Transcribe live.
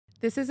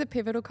This is a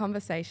Pivotal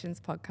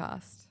Conversations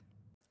podcast.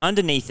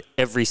 Underneath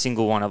every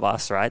single one of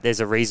us, right, there's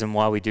a reason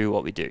why we do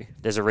what we do.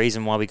 There's a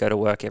reason why we go to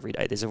work every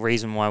day. There's a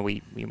reason why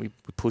we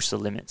push the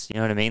limits. You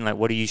know what I mean? Like,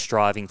 what are you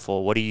striving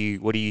for? What do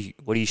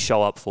you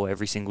show up for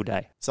every single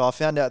day? So I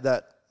found out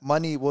that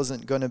money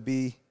wasn't going to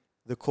be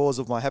the cause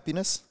of my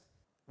happiness,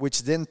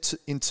 which then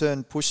in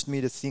turn pushed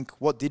me to think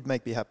what did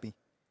make me happy.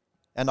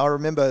 And I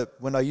remember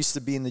when I used to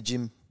be in the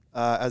gym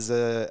as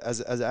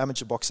an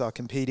amateur boxer,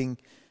 competing,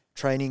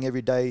 training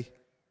every day,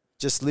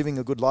 just living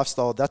a good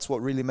lifestyle. That's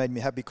what really made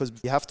me happy, because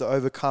you have to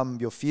overcome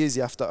your fears.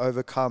 You have to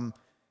overcome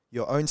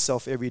your own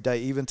self every day,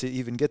 even to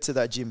get to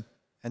that gym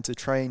and to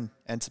train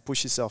and to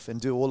push yourself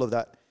and do all of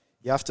that.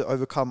 You have to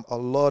overcome a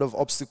lot of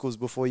obstacles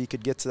before you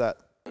could get to that.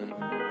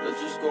 Let's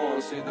just go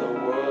and see the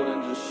world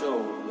and just show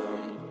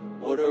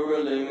them what it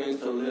really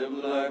means to live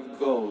life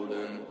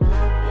golden.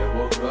 Yeah,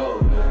 we're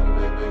golden,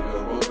 baby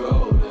girl, we're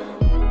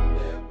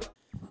golden.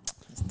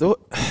 Let's do it.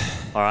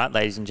 All right,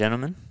 ladies and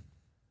gentlemen,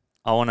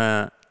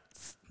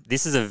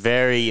 this is a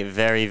very,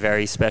 very,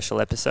 very special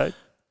episode.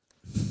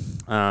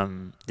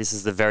 This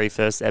is the very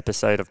first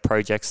episode of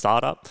Project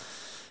Startup,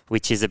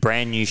 which is a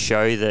brand new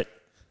show that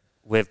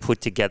we've put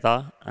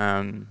together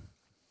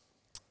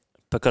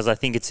because I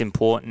think it's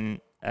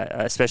important,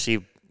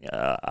 especially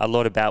a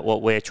lot about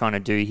what we're trying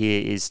to do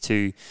here is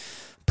to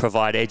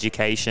provide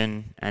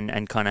education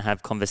and kind of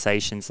have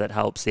conversations that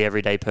helps the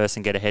everyday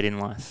person get ahead in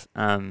life.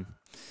 And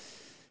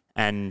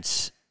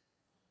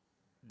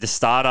the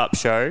startup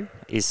show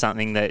is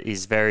something that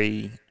is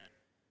very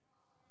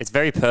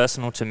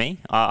personal to me.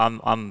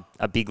 I'm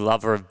a big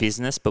lover of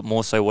business, but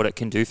more so what it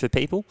can do for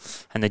people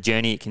and the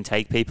journey it can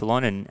take people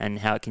on and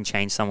how it can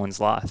change someone's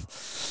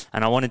life.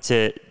 And I wanted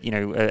to,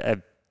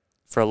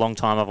 for a long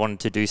time, I've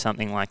wanted to do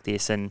something like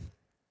this, and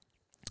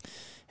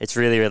it's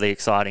really, really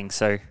exciting.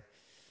 So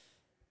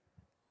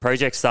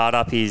Project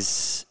Startup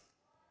is,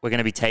 we're going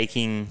to be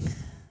taking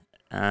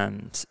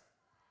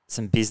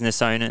some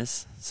business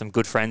owners, some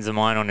good friends of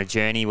mine on a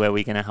journey where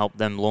we're going to help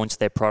them launch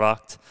their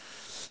product,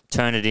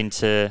 turn it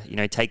into,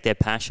 take their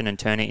passion and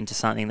turn it into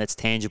something that's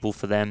tangible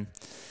for them,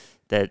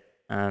 that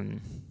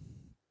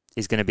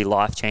is going to be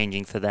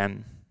life-changing for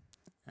them.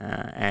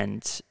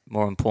 And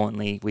more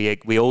importantly,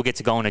 we all get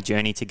to go on a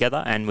journey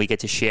together, and we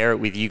get to share it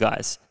with you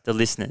guys, the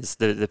listeners,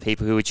 the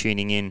people who are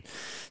tuning in,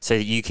 so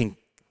that you can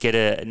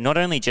not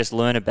only just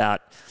learn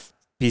about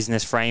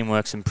business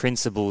frameworks and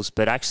principles,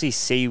 but actually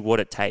see what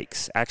it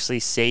takes, actually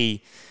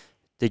see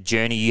the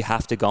journey you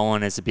have to go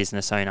on as a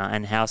business owner,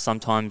 and how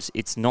sometimes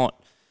it's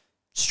not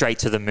straight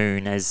to the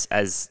moon as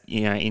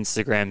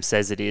Instagram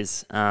says it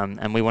is.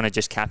 And we want to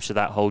just capture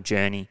that whole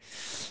journey.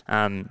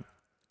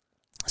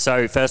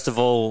 So first of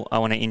all, I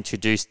want to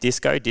introduce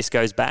Disco.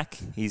 Disco's back.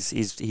 He's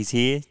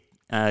here.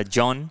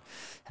 John,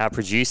 our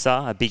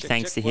producer, a big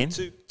thanks to him.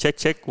 1, 2.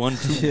 Check 1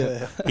 2.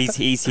 Yeah.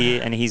 He's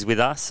here and he's with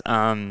us.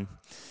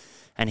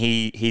 And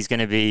he's going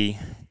to be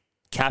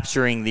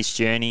capturing this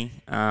journey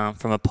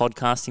from a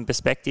podcasting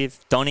perspective.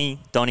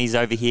 Donnie's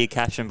over here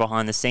capturing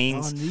behind the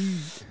scenes.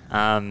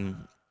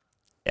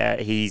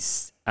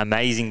 He's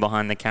amazing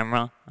behind the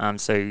camera.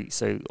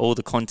 So all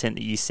the content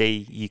that you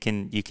see, you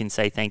can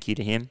say thank you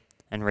to him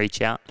and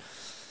reach out.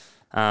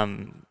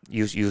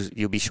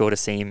 You'll be sure to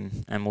see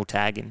him, and we'll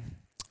tag him.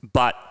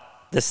 But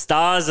the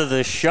stars of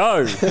the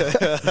show,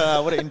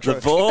 What an intro.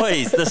 the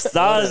boys, the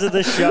stars of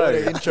the show, What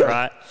an intro.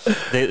 right?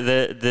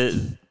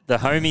 The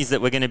homies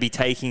that we're going to be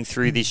taking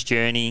through this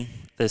journey,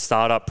 the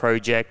startup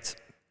project,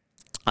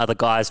 are the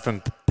guys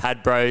from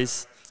Pad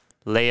Bros,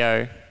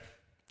 Leo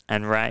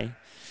and Ray.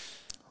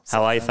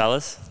 How are you,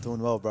 fellas?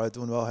 Doing well, bro.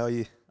 Doing well. How are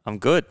you? I'm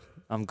good.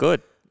 I'm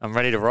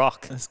ready to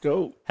rock. Let's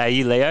go. How are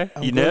you, Leo?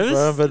 You nervous?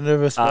 Bro, I'm a bit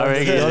nervous. I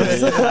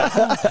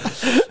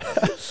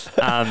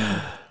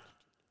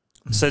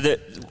bro. So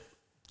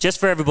just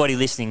for everybody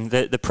listening,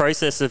 the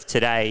process of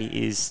today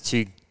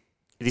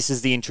this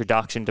is the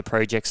introduction to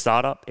Project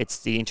Startup. It's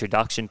the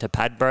introduction to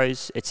Pad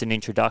Bros. It's an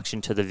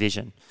introduction to the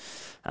vision.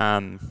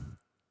 And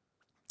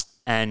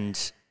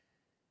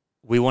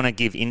we want to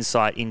give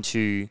insight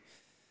into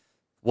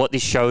what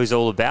this show is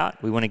all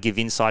about. We want to give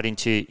insight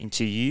into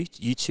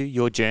you two,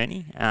 your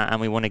journey,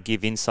 and we want to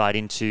give insight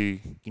into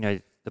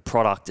the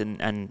product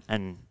and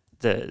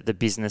the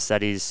business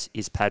that is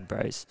Pad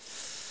Bros.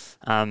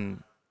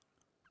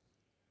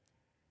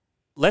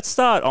 Let's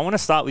start. I want to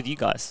start with you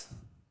guys.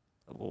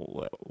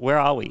 Where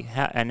are we?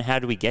 How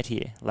do we get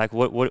here? Like,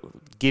 what?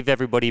 Give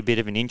everybody a bit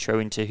of an intro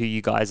into who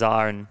you guys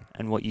are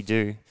and what you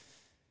do.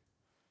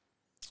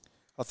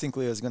 I think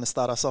Leo's going to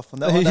start us off on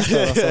that one.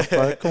 Start us off,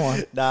 bro. Come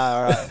on. Nah,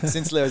 all right.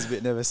 Since Leo's a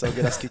bit nervous, I'll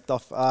get us kicked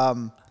off.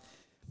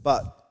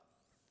 But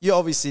you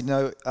obviously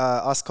know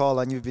us, Kyle,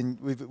 and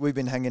we've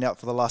been hanging out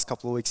for the last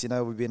couple of weeks.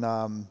 We've been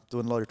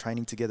doing a lot of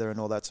training together and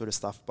all that sort of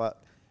stuff.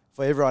 But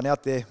for everyone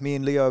out there, me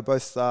and Leo are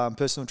both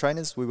personal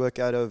trainers. We work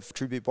out of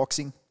Tribute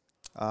Boxing.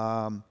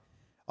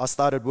 I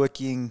started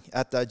working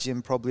at that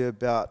gym probably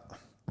about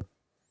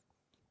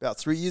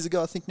 3 years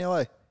ago, I think now,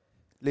 eh?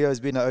 Leo's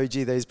been an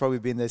OG there. He's probably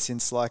been there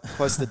since like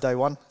close to day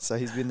one. So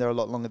he's been there a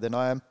lot longer than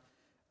I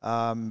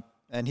am.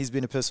 and he's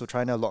been a personal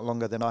trainer a lot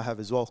longer than I have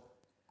as well.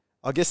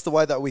 I guess the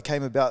way that we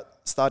came about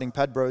starting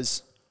Pad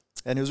Bros,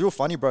 and it was real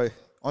funny, bro.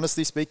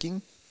 Honestly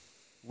speaking,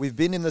 we've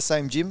been in the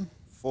same gym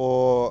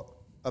for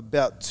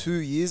about 2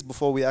 years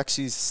before we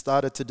actually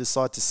started to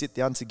decide to sit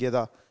down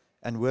together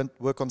and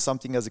work on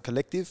something as a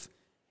collective.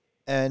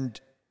 And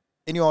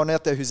anyone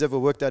out there who's ever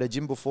worked at a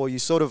gym before, you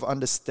sort of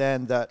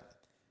understand that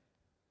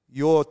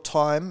your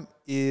time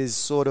is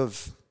sort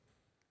of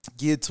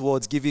geared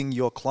towards giving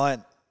your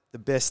client the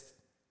best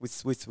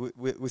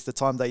with the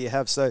time that you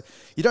have. So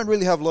you don't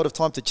really have a lot of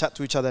time to chat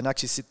to each other and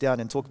actually sit down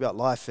and talk about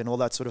life and all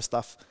that sort of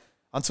stuff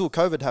until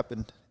COVID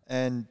happened.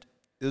 And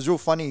it was real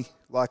funny,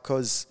 like,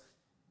 because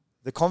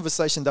the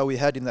conversation that we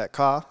had in that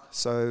car,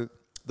 so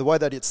the way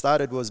that it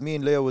started was me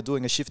and Leo were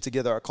doing a shift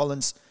together at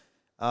Collins.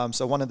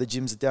 So one of the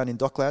gyms down in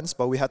Docklands,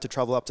 but we had to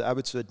travel up to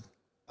Abbotsford.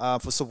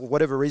 For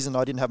whatever reason,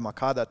 I didn't have my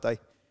car that day.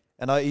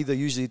 And I either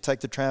usually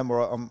take the tram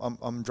or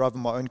I'm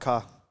driving my own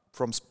car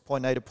from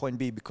point A to point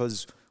B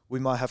because we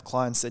might have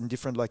clients in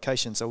different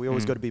locations. So we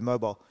always got to be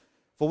mobile.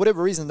 For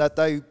whatever reason, that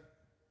day,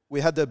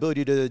 we had the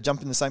ability to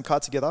jump in the same car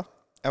together.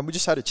 And we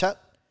just had a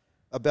chat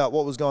about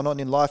what was going on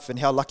in life and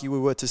how lucky we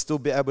were to still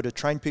be able to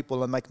train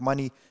people and make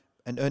money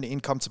and earn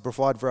income to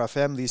provide for our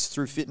families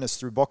through fitness,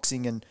 through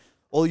boxing. And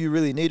all you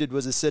really needed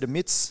was a set of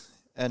mitts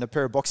and a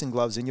pair of boxing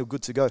gloves and you're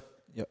good to go.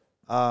 Yep.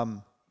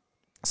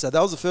 So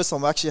that was the first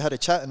time we actually had a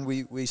chat, and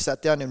we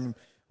sat down and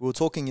we were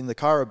talking in the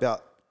car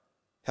about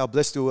how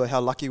blessed we were, how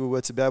lucky we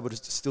were to be able to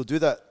still do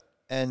that.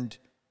 And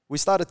we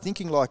started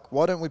thinking, like,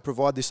 why don't we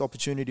provide this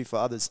opportunity for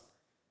others?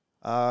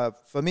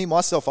 For me,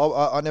 myself,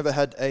 I never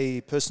had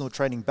a personal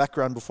training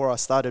background before I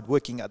started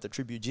working at the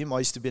Tribute Gym. I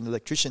used to be an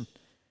electrician.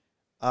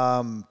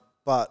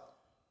 But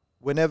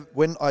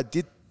when I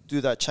did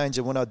do that change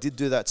and when I did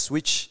do that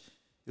switch,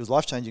 it was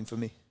life-changing for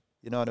me.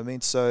 You know what I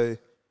mean? So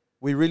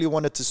we really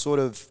wanted to sort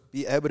of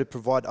be able to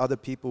provide other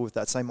people with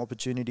that same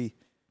opportunity,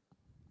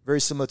 very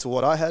similar to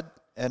what I had.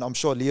 And I'm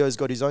sure Leo's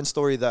got his own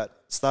story that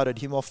started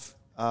him off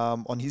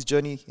on his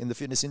journey in the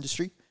fitness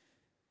industry.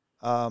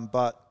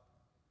 But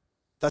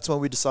that's when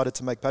we decided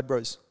to make Pad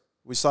Bros.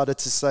 We started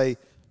to say,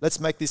 let's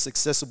make this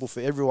accessible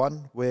for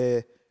everyone,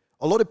 where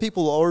a lot of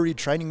people are already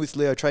training with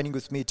Leo, training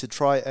with me to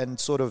try and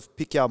sort of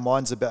pick our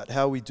minds about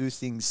how we do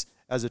things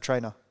as a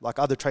trainer. Like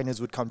other trainers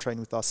would come train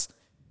with us.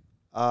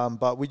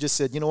 But we just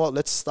said, you know what,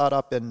 let's start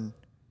up and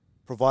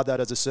provide that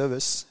as a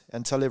service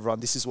and tell everyone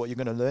this is what you're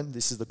going to learn.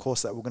 This is the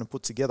course that we're going to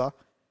put together.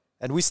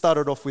 And we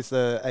started off with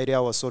an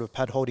 8-hour sort of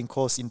pad holding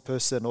course in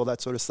person, all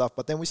that sort of stuff.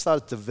 But then we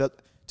started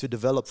to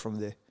develop from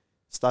there.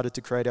 Started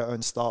to create our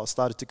own style,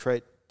 started to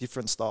create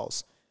different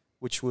styles,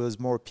 which was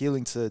more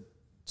appealing to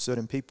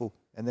certain people.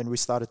 And then we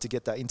started to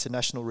get that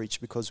international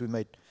reach because we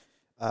made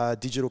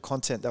digital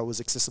content that was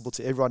accessible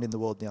to everyone in the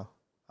world now.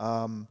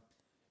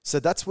 So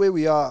that's where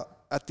we are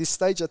at this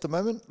stage at the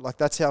moment. Like,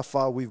 that's how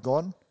far we've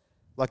gone.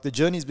 Like, the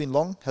journey's been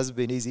long, hasn't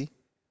been easy,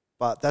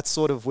 but that's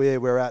sort of where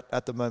we're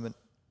at the moment.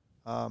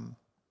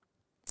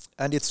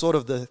 And it's sort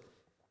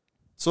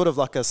of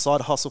like a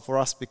side hustle for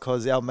us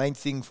because our main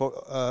thing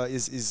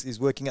is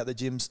working at the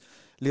gyms.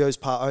 Leo's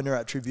part owner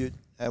at Tribute,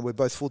 and we're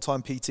both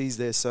full-time PTs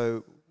there,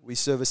 so we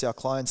service our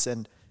clients.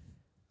 And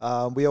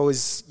we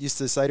always used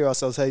to say to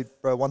ourselves, hey,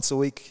 bro, once a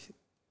week,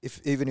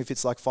 even if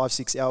it's like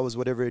 5-6 hours,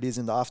 whatever it is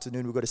in the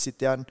afternoon, we've got to sit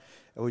down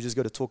and we just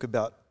got to talk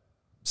about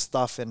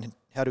stuff and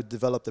how to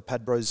develop the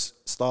Pad Bros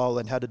style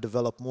and how to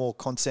develop more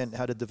content,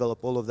 how to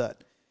develop all of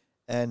that.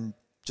 And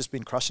just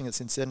been crushing it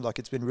since then. Like,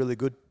 it's been really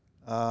good.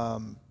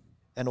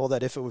 And all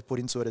that effort we've put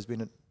into it has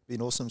been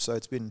awesome. So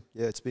it's been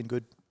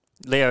good.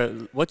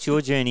 Leo, what's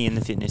your journey in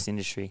the fitness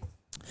industry?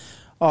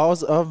 I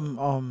was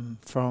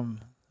from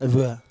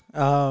everywhere.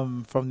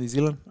 From New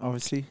Zealand,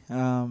 obviously,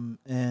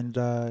 and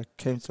I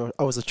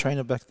was a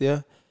trainer back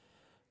there,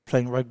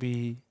 playing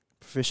rugby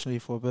professionally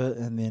for a bit,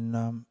 and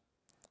then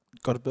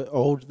got a bit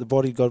old. The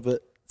body got a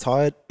bit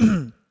tired,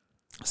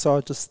 so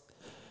I just,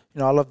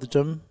 I love the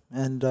gym,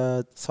 and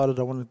decided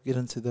I wanted to get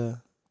into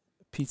the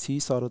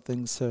PT side of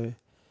things. So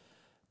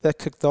that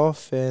kicked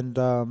off,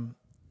 and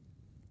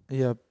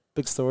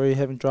big story,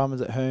 having dramas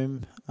at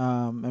home,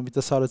 and we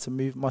decided to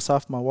move.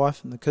 Myself, my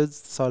wife, and the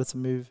kids decided to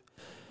move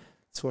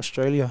to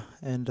Australia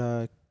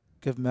and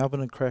give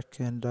Melbourne a crack,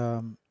 and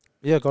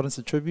got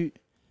into Tribute.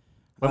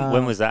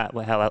 When was that?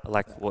 What?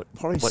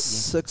 Probably what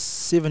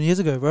 6-7 years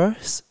ago, bro.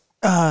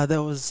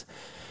 That was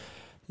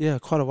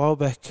quite a while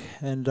back,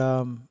 and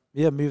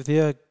moved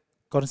there,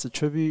 got into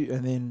Tribute,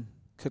 and then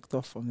kicked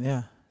off from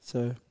there.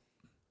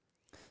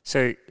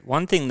 So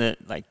one thing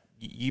that, like,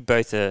 you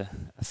both are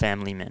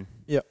family men,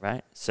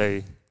 right?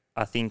 So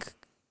I think,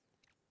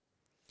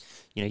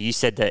 you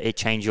said that it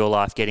changed your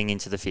life getting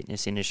into the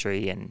fitness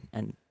industry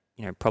and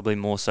probably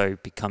more so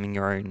becoming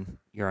your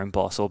own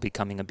boss or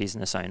becoming a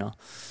business owner.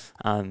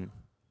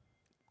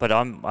 But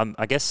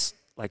I guess,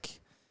 like,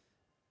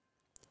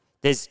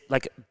 there's,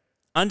 like,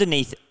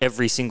 underneath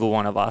every single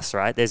one of us,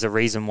 right? There's a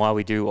reason why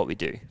we do what we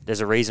do.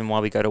 There's a reason why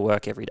we go to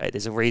work every day.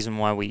 There's a reason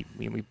why we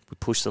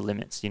push the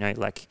limits,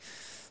 like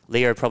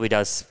Leo probably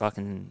does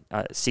fucking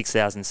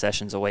 6,000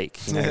 sessions a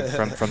week, you know,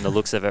 from the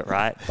looks of it,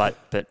 right? But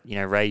you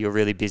know, Ray, you're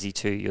really busy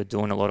too. You're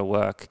doing a lot of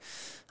work,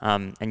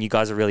 and you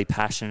guys are really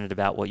passionate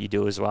about what you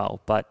do as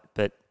well. But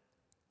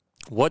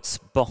what's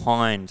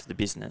behind the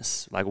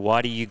business? Like,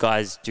 why do you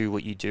guys do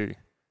what you do,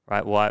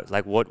 right? Why?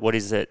 Like, what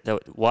is it?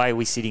 Why are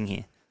we sitting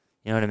here?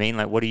 You know what I mean?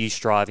 Like, what are you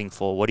striving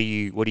for? What do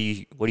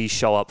you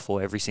show up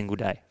for every single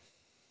day?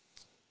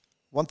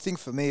 One thing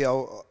for me,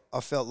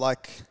 I felt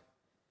like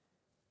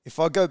if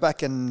I go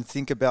back and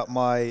think about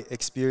my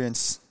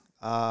experience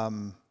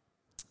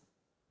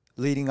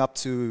leading up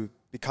to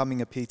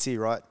becoming a PT,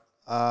 right?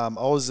 I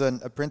was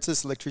an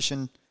apprentice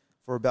electrician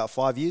for about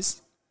 5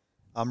 years.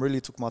 Really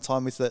took my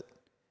time with it.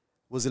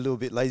 Was a little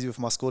bit lazy with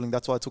my schooling.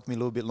 That's why it took me a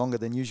little bit longer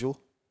than usual.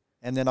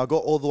 And then I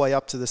got all the way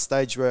up to the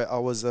stage where I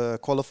was a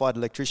qualified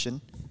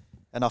electrician.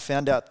 And I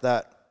found out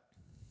that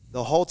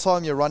the whole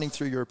time you're running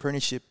through your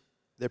apprenticeship,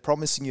 they're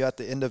promising you at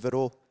the end of it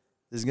all,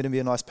 there's going to be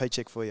a nice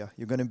paycheck for you.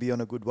 You're going to be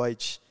on a good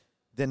wage.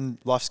 Then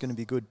life's going to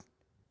be good.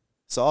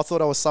 So I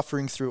thought I was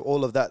suffering through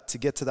all of that to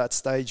get to that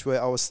stage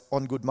where I was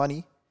on good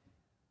money,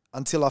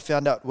 until I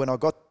found out when I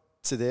got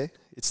to there,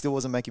 it still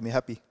wasn't making me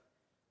happy.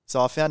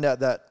 So I found out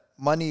that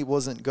money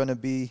wasn't going to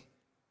be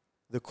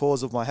the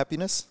cause of my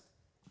happiness,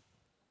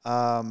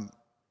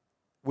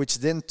 which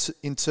then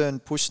in turn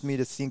pushed me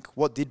to think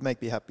what did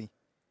make me happy.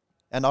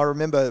 And I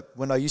remember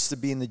when I used to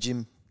be in the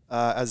gym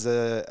as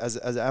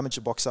an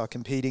amateur boxer,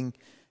 competing,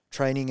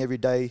 training every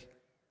day,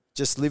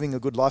 just living a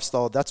good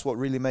lifestyle. That's what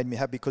really made me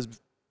happy, because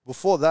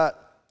before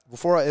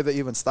I ever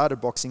even started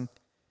boxing,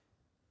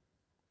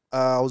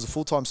 I was a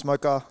full-time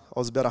smoker. I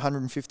was about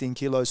 115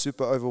 kilos,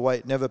 super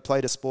overweight, never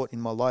played a sport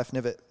in my life,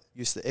 never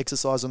used to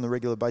exercise on a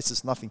regular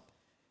basis, nothing.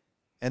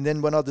 And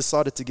then when I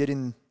decided to get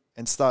in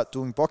and start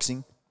doing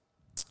boxing,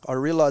 I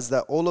realized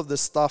that all of the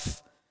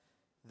stuff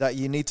that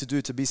you need to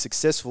do to be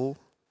successful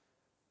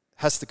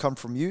has to come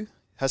from you,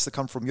 has to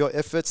come from your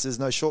efforts. There's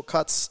no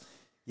shortcuts.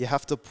 You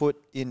have to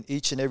put in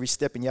each and every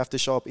step, and you have to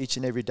show up each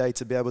and every day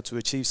to be able to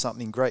achieve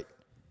something great.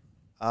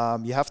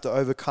 You have to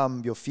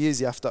overcome your fears.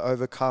 You have to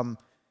overcome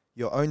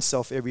your own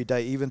self every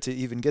day, even to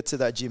get to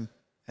that gym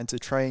and to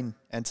train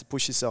and to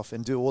push yourself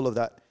and do all of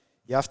that.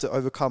 You have to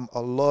overcome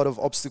a lot of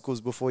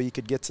obstacles before you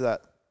could get to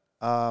that.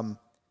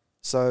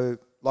 So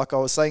like I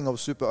was saying, I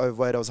was super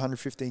overweight. I was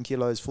 115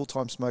 kilos,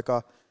 full-time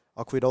smoker.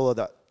 I quit all of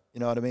that. You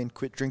know what I mean?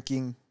 Quit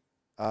drinking.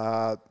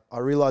 I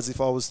realized if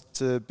I was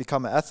to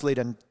become an athlete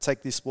and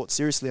take this sport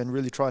seriously and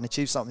really try and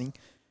achieve something,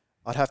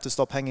 I'd have to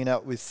stop hanging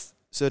out with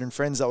certain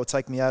friends that would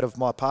take me out of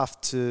my path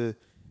to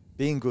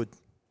being good.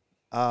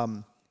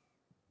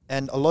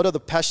 And a lot of the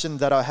passion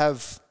that I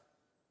have,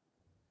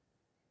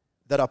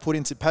 that I put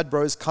into Pad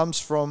Bros,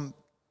 comes from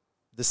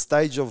the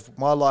stage of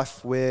my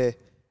life where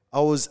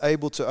I was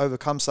able to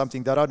overcome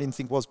something that I didn't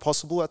think was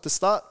possible at the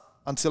start,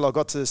 until I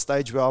got to the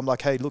stage where I'm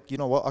like, hey, look, you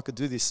know what? I could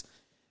do this.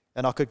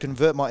 And I could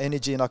convert my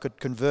energy, and I could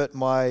convert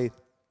my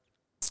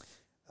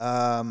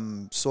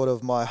sort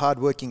of my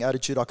hardworking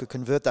attitude. I could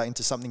convert that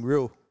into something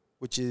real,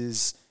 which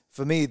is,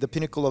 for me, the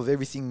pinnacle of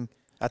everything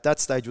at that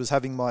stage was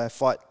having my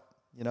fight,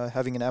 you know,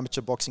 having an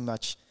amateur boxing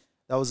match.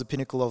 That was the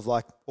pinnacle of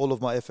like all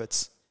of my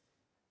efforts.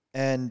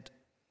 And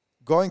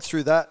going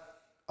through that,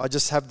 I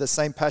just have the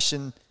same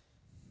passion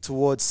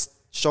towards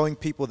showing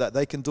people that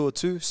they can do it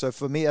too. So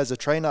for me as a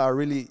trainer, I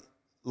really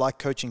like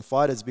coaching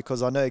fighters,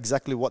 because I know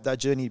exactly what that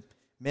journey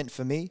meant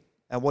for me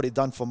and what it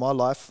done for my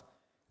life.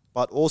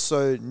 But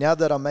also, now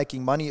that I'm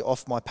making money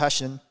off my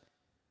passion,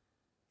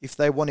 if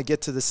they want to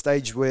get to the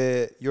stage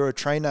where you're a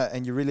trainer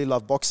and you really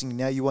love boxing,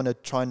 now you want to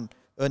try and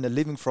earn a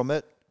living from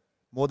it,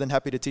 more than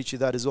happy to teach you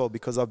that as well,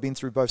 because I've been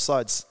through both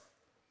sides.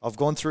 I've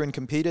gone through and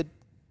competed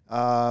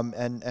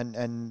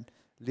and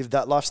lived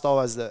that lifestyle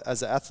as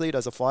an athlete,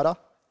 as a fighter.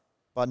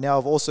 But now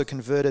I've also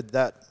converted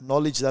that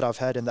knowledge that I've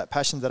had and that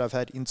passion that I've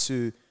had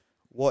into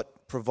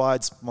what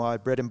provides my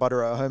bread and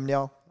butter at home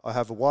now. I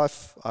have a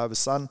wife, I have a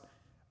son,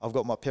 I've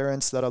got my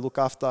parents that I look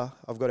after,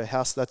 I've got a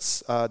house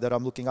that's that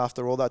I'm looking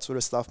after, all that sort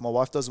of stuff. My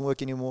wife doesn't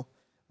work anymore,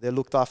 they're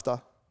looked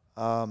after.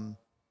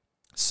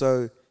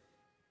 So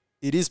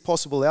it is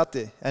possible out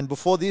there. And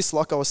before this,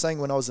 like I was saying,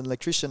 when I was an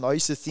electrician, I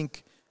used to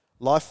think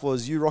life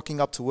was you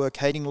rocking up to work,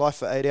 hating life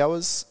for 8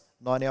 hours,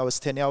 9 hours,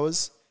 10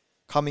 hours,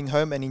 coming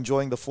home and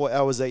enjoying the 4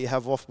 hours that you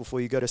have off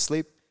before you go to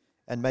sleep,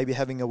 and maybe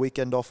having a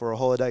weekend off or a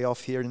holiday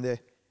off here and there.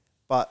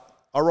 But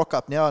I rock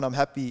up now and I'm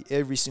happy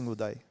every single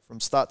day from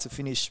start to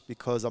finish,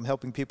 because I'm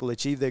helping people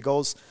achieve their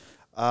goals,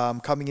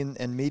 coming in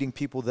and meeting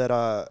people that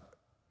are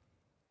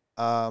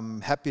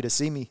happy to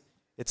see me.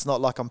 It's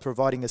not like I'm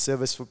providing a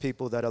service for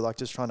people that are like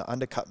just trying to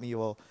undercut me,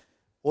 or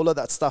all of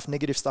that stuff,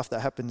 negative stuff that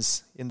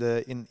happens in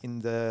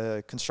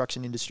the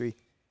construction industry.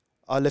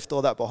 I left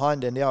all that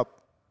behind, and now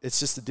it's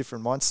just a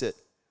different mindset.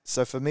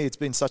 So for me, it's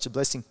been such a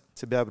blessing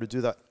to be able to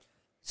do that.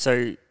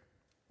 So,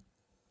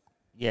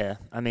 yeah,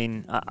 I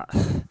mean,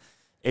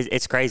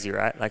 it's crazy,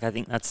 right? Like, I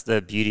think that's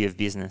the beauty of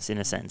business in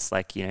a sense.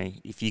 Like, you know,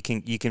 if you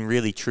can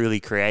really truly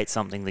create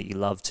something that you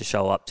love to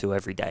show up to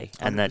every day,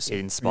 and that it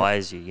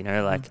inspires you, you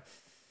know, like,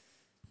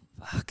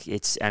 fuck,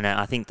 and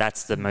I think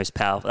that's the most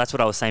powerful. That's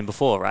what I was saying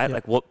before, right? Yeah.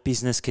 Like what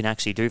business can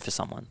actually do for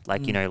someone.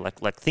 Like, you Mm. know,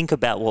 like think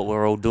about what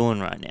we're all doing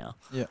right now.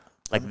 Yeah.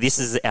 Like this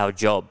is our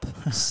job.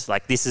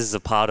 Like this is a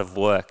part of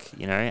work,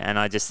 you know, and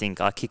I just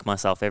think I kick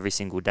myself every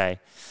single day.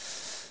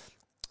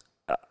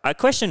 A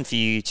question for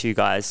you two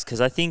guys,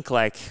 because I think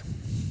like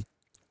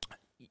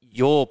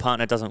your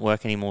partner doesn't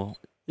work anymore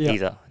Yeah.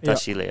 either,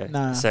 does she, Leo?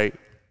 Nah. So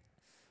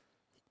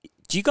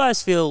do you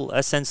guys feel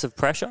a sense of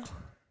pressure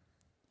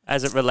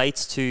as it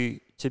relates to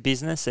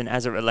business and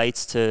as it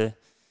relates to,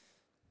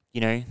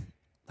 you know,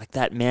 like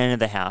that man of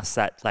the house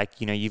that like,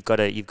 you know, you've got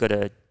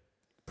to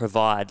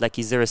provide? Like,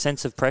 is there a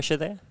sense of pressure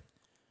there?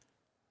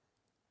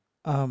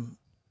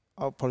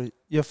 I'll probably,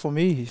 yeah, for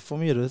me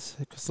it is,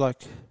 because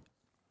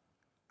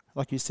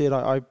like you said,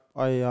 I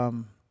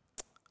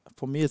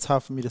for me it's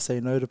hard for me to say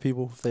no to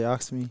people if they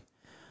ask me.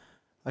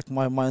 Like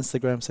my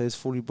Instagram says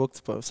fully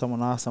booked, but if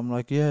someone asks, I'm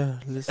like, yeah,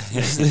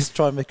 let's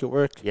try and make it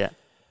work. Yeah.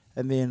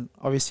 And then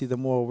obviously the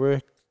more I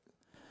work,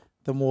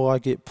 the more I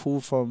get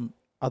pulled from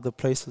other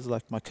places,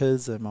 like my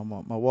kids and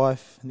my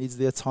wife needs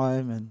their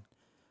time, and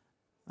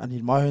I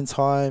need my own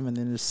time, and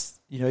then it's,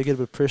 you know, you get a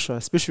bit of pressure,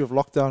 especially with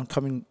lockdown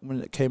coming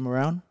when it came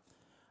around,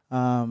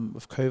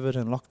 with COVID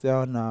and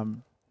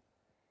lockdown.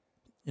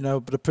 You know,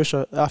 but the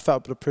pressure, I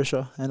felt a bit of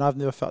pressure, and I've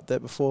never felt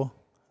that before.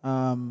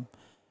 And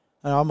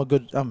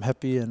I'm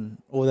happy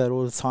and all that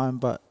all the time,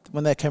 but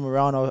when that came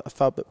around, I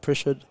felt a bit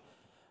pressured.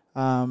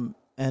 And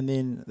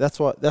then that's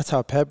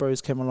how Pad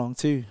Bros came along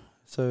too.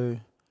 So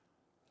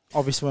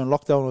obviously when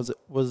lockdown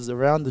was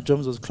around, the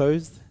gyms was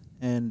closed,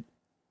 and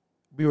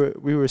we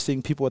were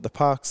seeing people at the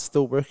parks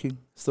still working,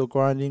 still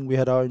grinding. We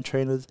had our own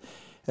trainers,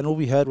 and all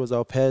we had was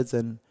our pads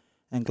and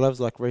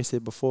gloves, like Ray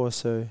said before.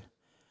 So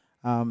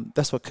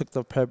that's what kicked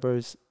off Pad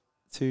Bros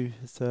too,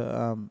 is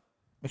to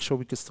make sure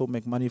we could still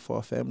make money for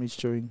our families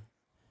during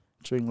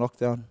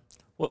lockdown.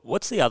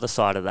 What's the other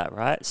side of that,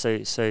 right?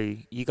 So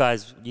you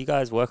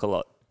guys work a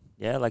lot,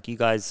 yeah? Like you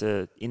guys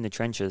are in the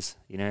trenches,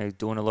 you know,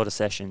 doing a lot of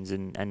sessions,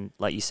 and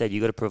like you said, you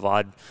got to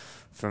provide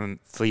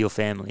for your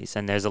families,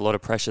 and there's a lot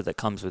of pressure that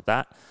comes with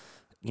that.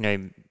 You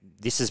know,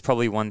 this is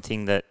probably one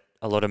thing that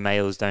a lot of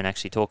males don't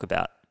actually talk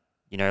about,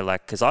 you know,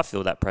 like, because I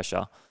feel that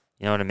pressure,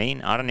 you know what I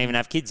mean? I don't even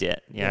have kids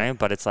yet, you know,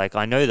 but it's like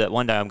I know that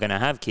one day I'm going to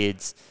have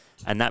kids,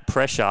 and that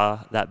pressure,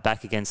 that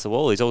back against the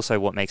wall, is also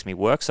what makes me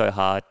work so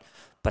hard.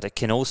 But it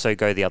can also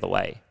go the other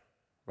way,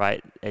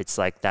 right? It's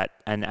like that,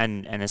 and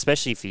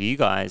especially for you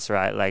guys,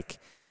 right? Like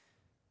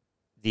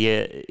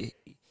the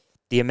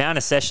amount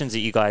of sessions that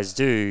you guys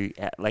do,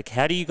 like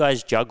how do you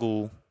guys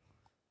juggle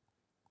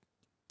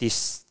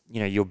this? You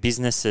know, your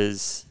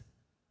businesses,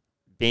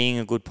 being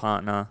a good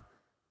partner,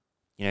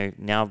 you know,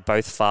 now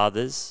both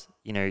fathers.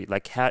 You know,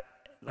 like how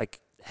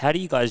do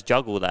you guys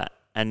juggle that?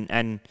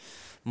 And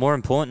more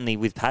importantly,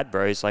 with Pad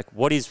Bros, like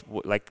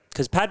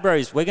because Pad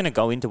Bros, we're going to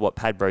go into what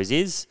Pad Bros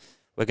is.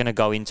 We're going to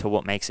go into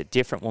what makes it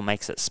different, what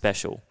makes it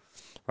special,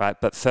 right?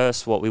 But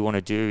first, what we want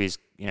to do is,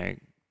 you know,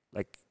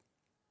 like,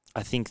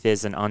 I think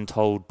there's an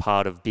untold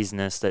part of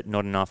business that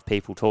not enough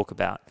people talk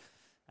about.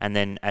 And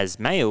then as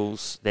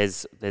males,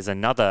 there's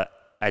another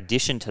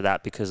addition to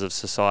that because of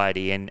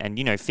society and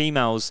you know,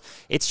 females,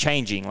 it's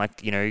changing,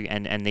 like, you know,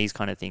 and these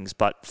kind of things.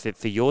 But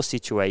for your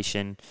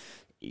situation,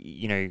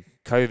 you know,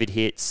 COVID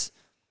hits,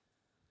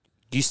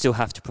 you still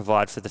have to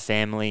provide for the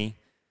family.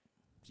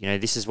 You know,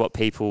 this is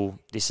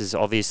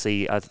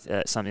obviously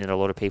something that a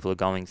lot of people are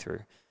going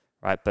through,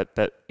 right? But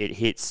it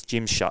hits,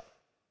 gyms shut.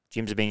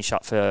 Gyms have been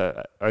shut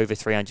for over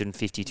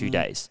 352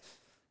 days,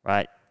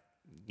 right?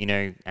 You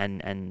know,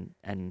 and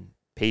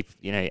people,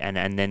 you know,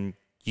 and then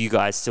you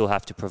guys still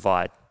have to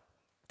provide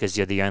because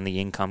you're the only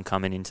income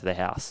coming into the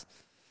house.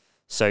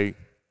 So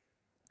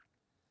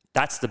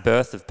that's the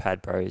birth of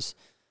Pad Bros.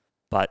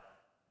 But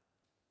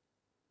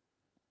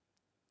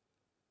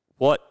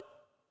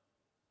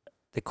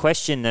the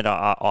question that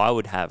I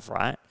would have,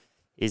 right,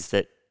 is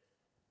that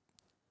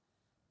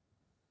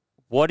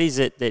what is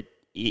it that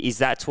is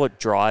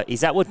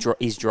what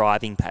is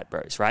driving Pad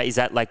Bros, right? Is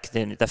that like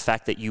the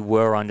fact that you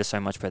were under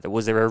so much pressure?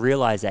 Was there a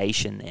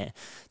realization there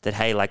that,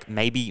 hey, like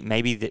maybe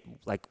that,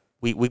 like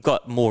we've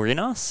got more in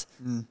us,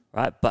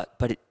 right? But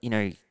it, you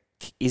know,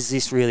 is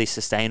this really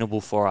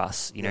sustainable for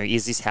us? You know,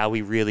 is this how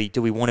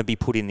do we want to be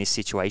put in this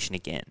situation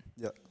again?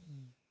 Yeah,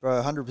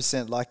 bro,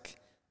 100%. Like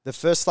the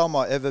first time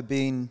I ever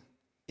been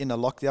in a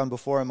lockdown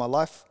before in my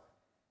life,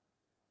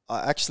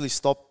 I actually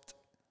stopped.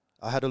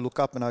 I had to look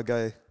up and I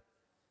go,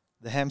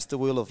 the hamster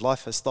wheel of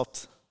life has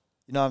stopped.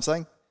 You know what I'm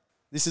saying?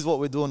 This is what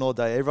we're doing all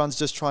day. Everyone's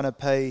just trying to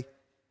pay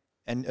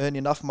and earn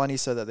enough money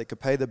so that they could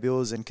pay the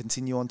bills and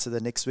continue on to the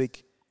next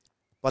week.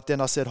 But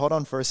then I said, hold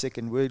on for a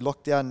second. We're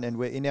locked down and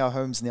we're in our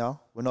homes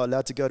now. We're not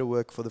allowed to go to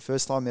work for the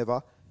first time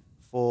ever,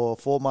 for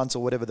 4 months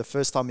or whatever, the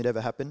first time it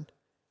ever happened.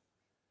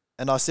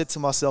 And I said to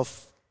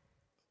myself,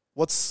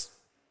 what's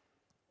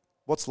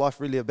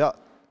life really about?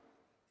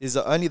 Is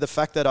it only the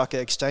fact that I can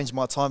exchange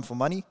my time for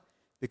money?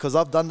 Because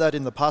I've done that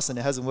in the past and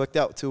it hasn't worked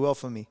out too well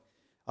for me.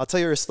 I'll tell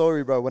you a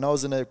story, bro. When I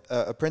was an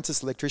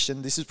apprentice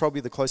electrician, this is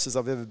probably the closest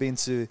I've ever been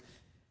to.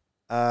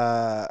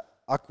 I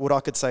what I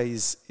could say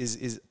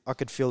is I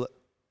could feel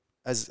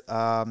as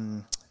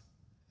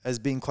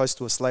being close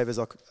to a slave as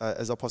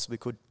I possibly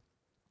could.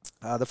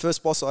 The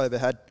first boss I ever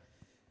had,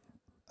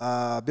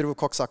 a bit of a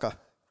cocksucker.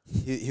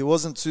 He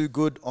wasn't too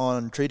good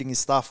on treating his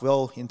staff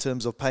well in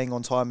terms of paying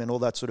on time and all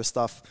that sort of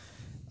stuff.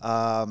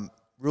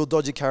 Real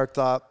dodgy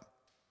character.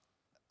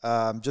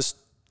 Just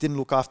didn't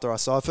look after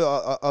us. So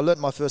I learnt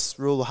my first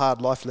real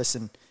hard life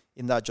lesson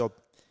in that job.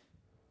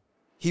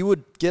 He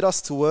would get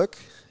us to work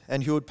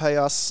and he would pay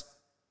us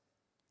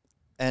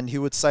and he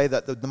would say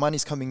that the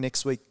money's coming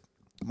next week.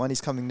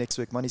 Money's coming next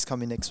week. Money's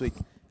coming next week.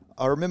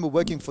 I remember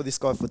working for this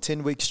guy for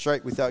 10 weeks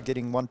straight without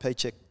getting one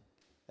paycheck.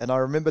 And I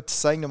remember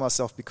saying to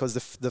myself, because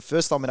the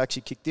first time it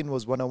actually kicked in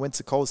was when I went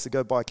to Coles to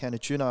go buy a can of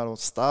tuna and I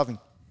was starving.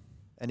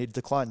 And he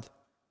declined.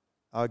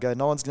 I go,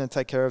 no one's going to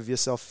take care of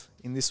yourself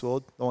in this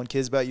world. No one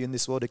cares about you in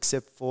this world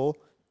except for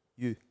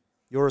you.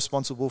 You're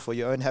responsible for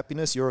your own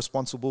happiness. You're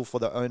responsible for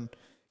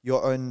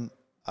your own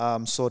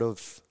sort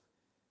of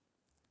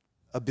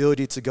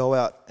ability to go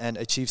out and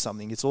achieve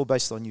something. It's all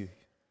based on you.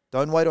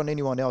 Don't wait on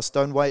anyone else.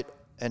 Don't wait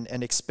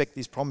and expect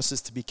these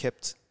promises to be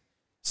kept.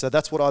 So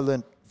that's what I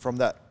learned from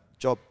that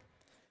job.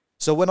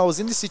 So when I was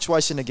in this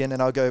situation again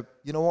and I go,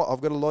 you know what, I've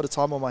got a lot of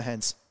time on my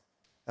hands.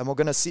 Am I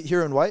going to sit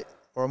here and wait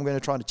or am I going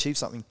to try and achieve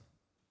something?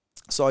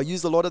 So I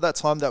used a lot of that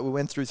time that we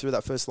went through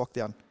that first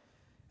lockdown.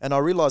 And I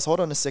realized,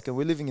 hold on a second,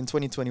 we're living in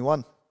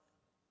 2021.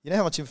 You know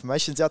how much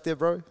information's out there,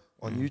 bro?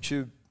 On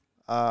YouTube,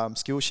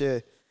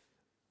 Skillshare,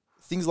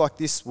 things like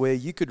this where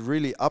you could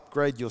really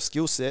upgrade your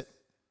skill set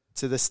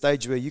to the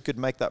stage where you could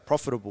make that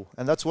profitable.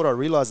 And that's what I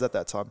realized at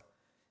that time.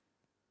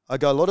 I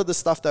go, a lot of the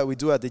stuff that we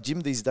do at the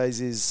gym these days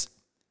is,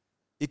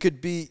 you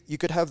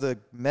could have the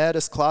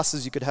maddest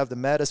classes, you could have the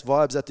maddest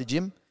vibes at the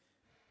gym.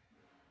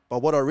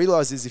 But what I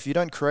realized is if you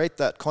don't create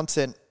that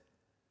content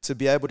to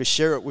be able to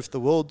share it with the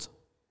world,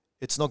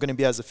 it's not going to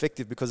be as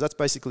effective because that's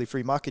basically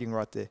free marketing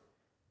right there.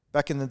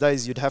 Back in the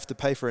days, you'd have to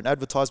pay for an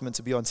advertisement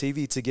to be on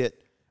TV to get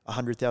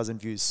 100,000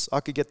 views.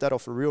 I could get that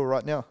off a reel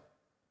right now.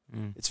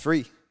 It's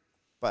free.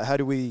 But how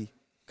do we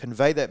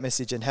convey that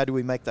message and how do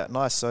we make that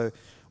nice? So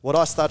what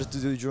I started to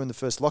do during the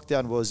first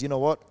lockdown was, you know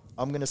what?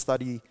 I'm going to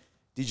study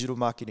digital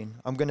marketing.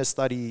 I'm going to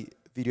study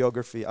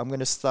videography. I'm going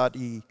to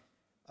study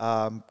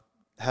how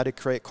to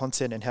create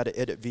content and how to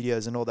edit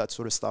videos and all that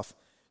sort of stuff.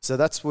 So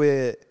that's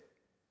where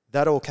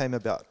that all came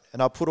about.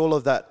 And I put all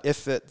of that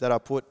effort that I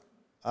put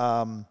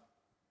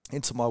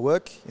into my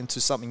work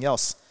into something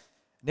else.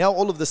 Now,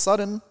 all of a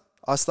sudden,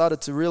 I started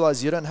to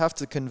realize you don't have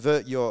to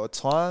convert your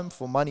time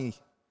for money.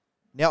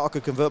 Now I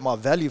could convert my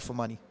value for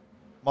money.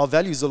 My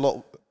value is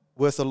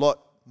worth a lot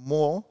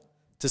more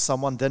to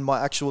someone than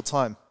my actual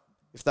time,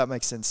 if that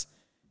makes sense.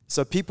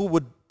 So people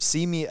would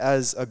see me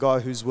as a guy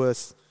who's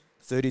worth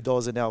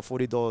 $30 an hour,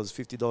 $40,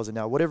 $50 an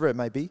hour, whatever it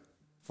may be,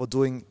 for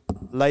doing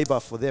labor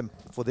for them,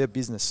 for their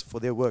business, for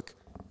their work.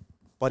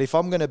 But if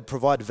I'm going to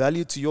provide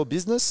value to your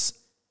business,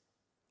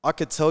 I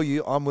could tell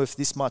you I'm worth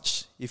this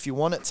much. If you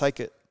want it, take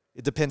it.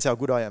 It depends how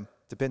good I am.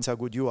 Depends how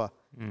good you are.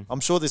 I'm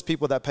sure there's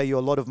people that pay you a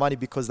lot of money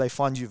because they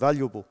find you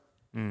valuable.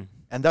 And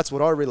that's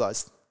what I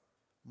realized.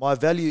 My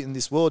value in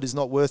this world is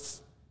not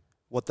worth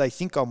what they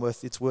think I'm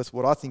worth. It's worth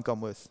what I think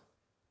I'm worth.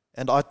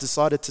 And I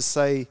decided to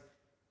say,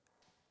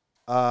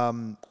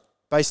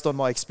 based on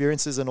my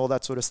experiences and all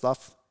that sort of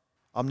stuff,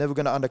 I'm never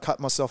going to undercut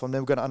myself. I'm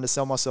never going to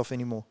undersell myself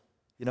anymore.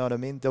 You know what I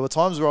mean? There were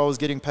times where I was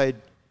getting paid,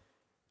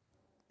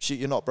 shit,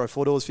 you're not, bro,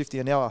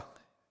 $4.50 an hour.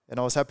 And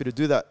I was happy to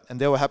do that. And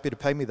they were happy to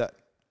pay me that.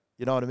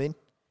 You know what I mean?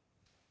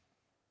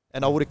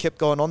 And I would have kept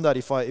going on that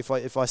if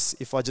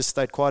I just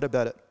stayed quiet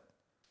about it.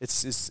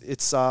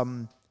 It's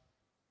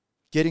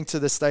getting to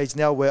the stage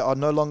now where I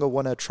no longer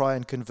want to try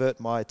and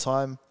convert my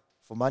time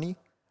for money,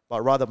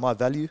 but rather my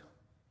value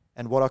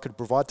and what I could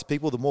provide to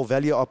people. The more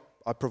value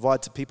I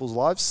provide to people's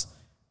lives,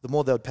 the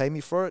more they would pay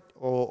me for it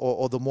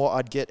or the more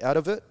I'd get out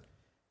of it,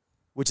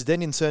 which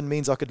then in turn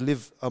means I could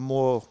live a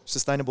more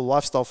sustainable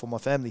lifestyle for my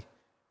family.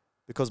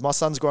 Because my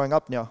son's growing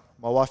up now.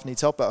 My wife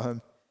needs help at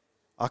home.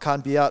 I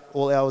can't be out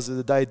all hours of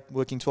the day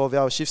working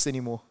 12-hour shifts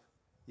anymore.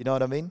 You know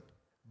what I mean?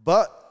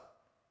 But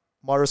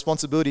my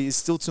responsibility is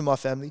still to my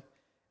family.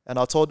 And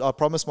I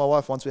promised my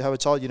wife once we have a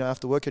child, you don't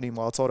have to work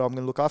anymore. I told her I'm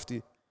going to look after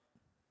you.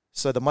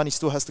 So the money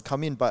still has to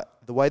come in, but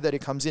the way that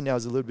it comes in now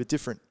is a little bit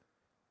different.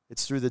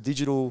 It's through the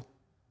digital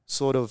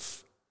sort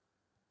of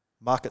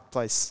market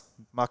space,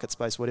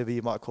 whatever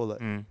you might call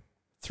it.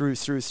 Through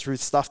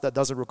stuff that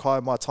doesn't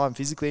require my time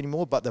physically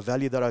anymore, but the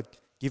value that I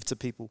give to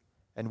people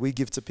and we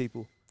give to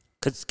people.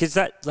 Because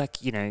that,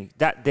 like, you know,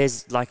 that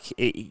there's like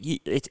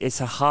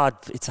it's a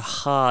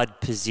hard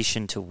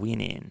position to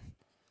win in.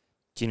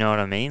 Do you know what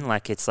I mean?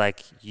 Like, it's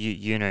like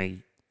you know,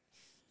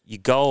 you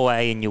go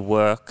away and you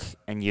work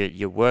and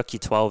you work your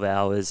 12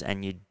 hours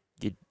and you're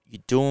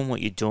doing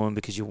what you're doing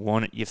because you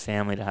want your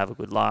family to have a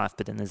good life.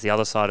 But then there's the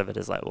other side of it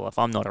is like, well, if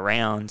I'm not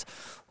around,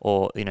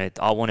 or, you know,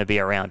 I want to be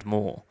around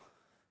more,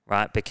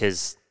 right?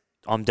 Because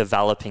I'm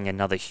developing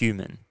another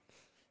human.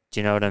 Do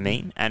you know what I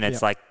mean? And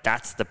it's like,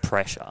 that's the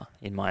pressure,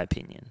 in my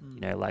opinion.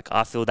 You know, like,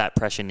 I feel that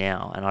pressure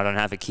now and I don't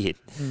have a kid.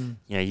 You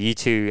know, you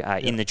two are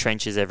in the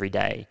trenches every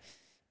day.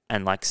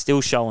 and like still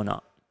showing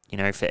up, you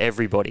know, for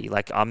everybody.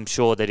 Like I'm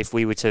sure that if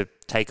we were to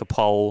take a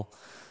poll,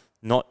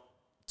 not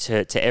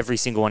to every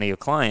single one of your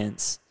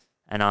clients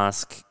and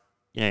ask,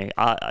 you know,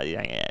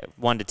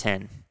 1 to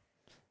 10,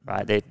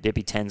 right? There'd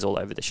be 10s all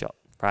over the shop,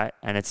 right?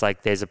 And it's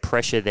like there's a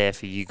pressure there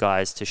for you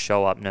guys to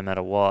show up no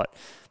matter what,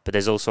 but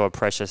there's also a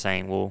pressure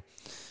saying, well,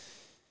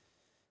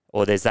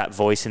 or there's that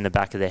voice in the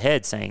back of the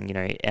head saying, you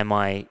know,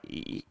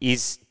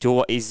 is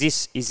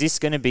this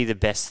going to be the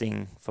best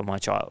thing for my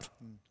child?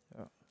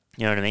 Yeah.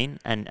 You know what I mean?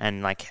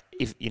 And like,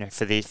 if you know,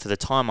 for the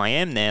time I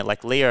am there,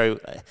 like Leo,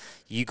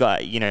 you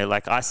got, you know,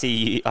 like I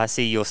see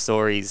your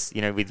stories,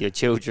 you know, with your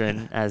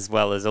children as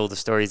well as all the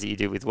stories that you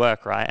do with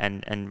work, right?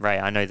 And Ray,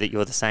 I know that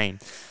you're the same.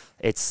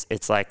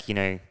 It's like, you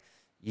know,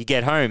 you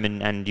get home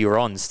and you're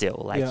on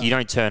still. Like you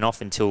don't turn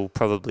off until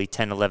probably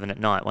 10, 11 at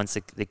night once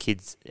the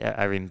kids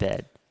are in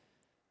bed.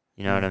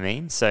 You know what I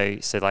mean? So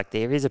like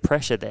there is a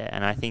pressure there,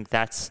 and I think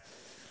that's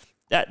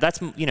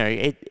you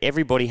know,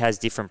 everybody has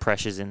different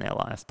pressures in their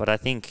life, but I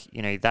think,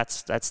 you know,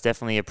 that's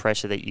definitely a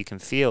pressure that you can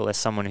feel as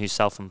someone who's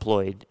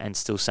self-employed and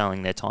still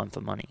selling their time for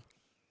money.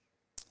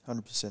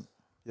 100%.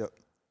 Yep.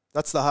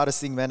 That's the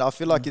hardest thing, man. I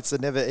feel like it's a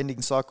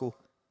never-ending cycle.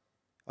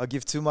 I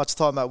give too much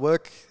time at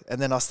work, and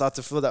then I start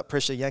to feel that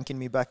pressure yanking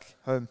me back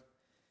home.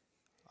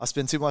 I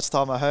spend too much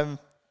time at home,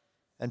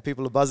 and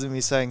people are buzzing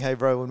me saying, hey,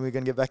 bro, when are we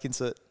going to get back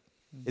into it?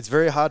 It's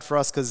very hard for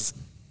us because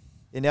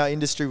in our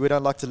industry, we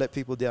don't like to let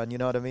people down, you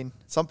know what I mean?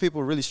 Some people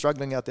are really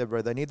struggling their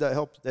bro. They need that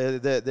help.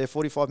 Their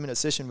 45-minute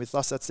session with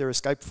us, that's their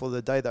escape for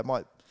the day that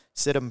might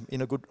set them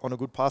on a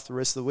good path the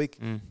rest of the week.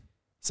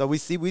 So we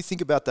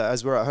think about that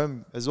as we're at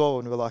home as well,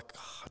 and we're like,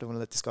 I don't want to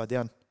let this guy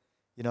down,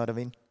 you know what I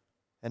mean?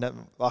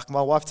 And like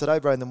my wife today,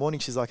 bro, in the morning,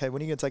 she's like, hey,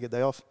 when are you going to take a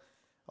day off?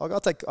 I'll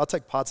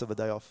take parts of a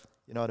day off,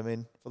 you know what I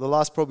mean? For the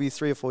last probably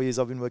 3 or 4 years,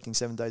 I've been working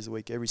 7 days a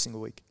week, every single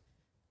week.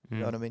 You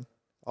know what I mean?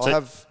 I'll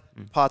have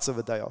parts of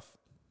a day off,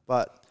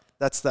 but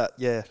that's that,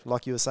 yeah,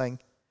 like you were saying,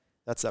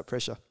 that's that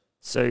pressure.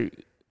 So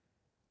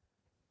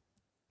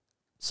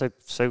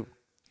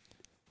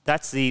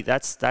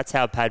that's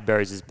how Pad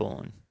Bros is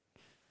born,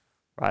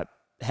 right?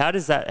 How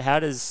does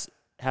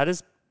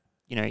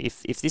you know,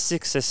 if this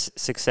is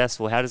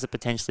successful, how does it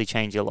potentially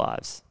change your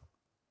lives,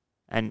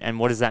 and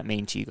what does that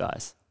mean to you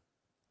guys?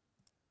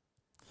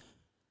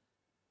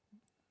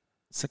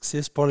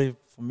 Success probably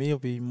for me will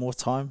be more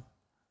time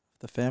with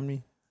the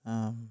family.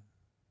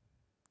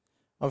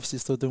 Obviously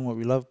still doing what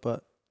we love,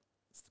 but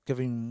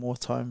giving more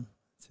time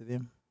to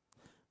them.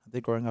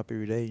 They're growing up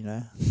every day, you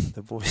know,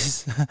 the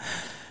boys.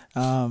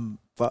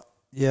 But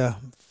yeah.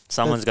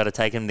 Someone's got to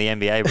take him to the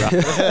NBA,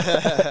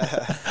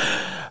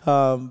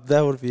 bro.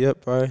 That would be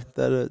it, bro.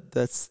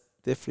 That's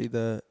definitely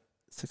the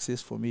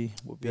success for me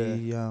would be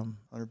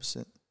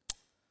 100%.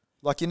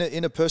 Like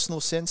in a personal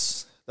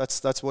sense,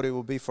 that's what it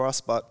will be for us.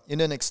 But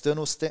in an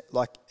external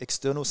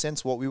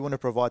sense, what we want to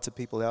provide to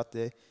people out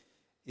there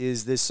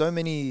is there's so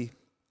many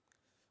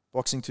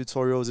boxing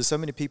tutorials, there's so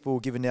many people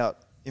giving out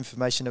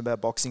information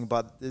about boxing,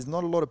 but there's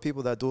not a lot of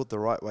people that do it the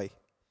right way.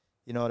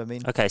 You know what I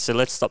mean? Okay, so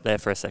let's stop there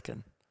for a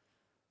second.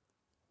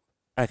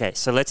 Okay,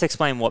 so let's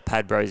explain what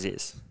Pad Bros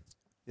is.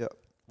 Yeah.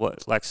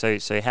 What, like, so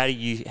how do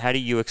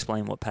you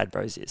explain what Pad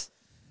Bros is?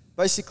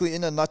 Basically,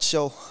 in a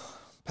nutshell,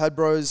 Pad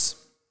Bros,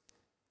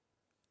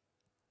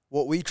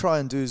 what we try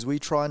and do is we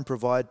try and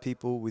provide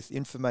people with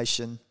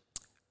information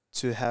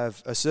to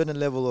have a certain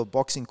level of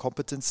boxing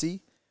competency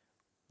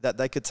that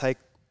they could take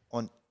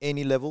on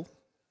any level,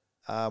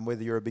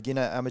 whether you're a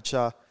beginner,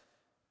 amateur,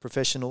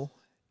 professional,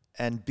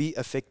 and be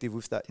effective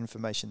with that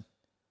information.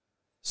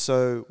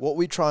 So what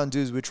we try and do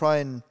is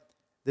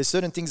there's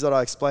certain things that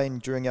I explain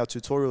during our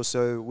tutorials.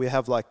 So we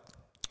have like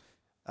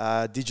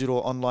digital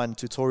online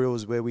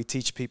tutorials where we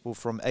teach people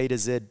from A to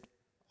Z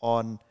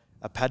on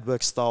a pad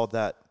work style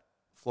that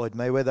Floyd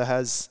Mayweather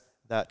has,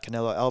 that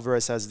Canelo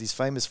Alvarez has, these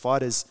famous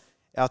fighters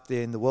out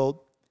there in the world.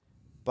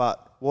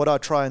 But what I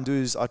try and do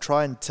is I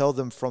try and tell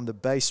them from the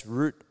base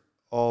root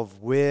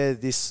of where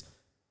this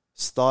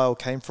style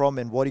came from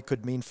and what it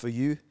could mean for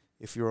you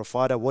if you're a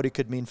fighter, what it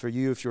could mean for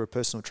you if you're a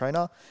personal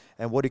trainer,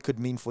 and what it could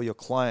mean for your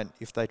client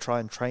if they try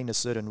and train a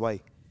certain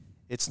way.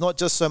 It's not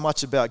just so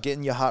much about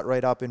getting your heart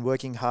rate up and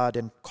working hard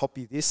and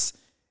copy this.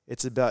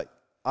 It's about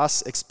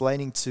us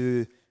explaining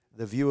to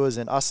the viewers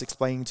and us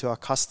explaining to our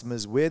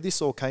customers where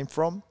this all came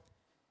from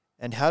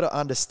and how to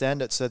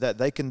understand it so that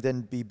they can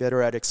then be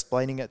better at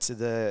explaining it to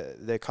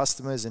their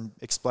customers and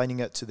explaining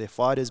it to their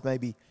fighters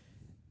maybe.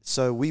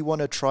 So we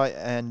want to try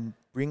and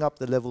bring up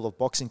the level of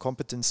boxing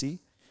competency,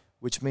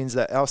 which means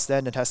that our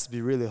standard has to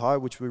be really high,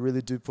 which we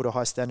really do put a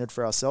high standard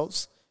for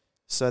ourselves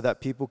so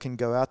that people can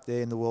go out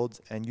there in the world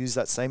and use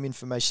that same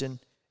information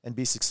and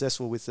be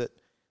successful with it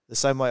the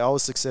same way I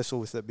was successful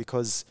with it.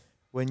 Because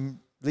when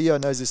Leo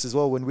knows this as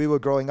well, when we were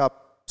growing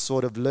up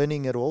sort of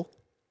learning it all,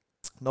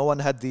 no one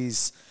had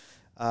these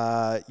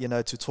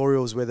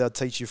tutorials where they'll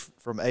teach you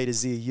from A to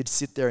Z. You'd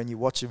sit there and you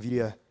watch a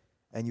video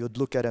and you'd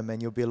look at them and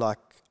you'll be like,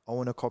 I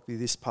want to copy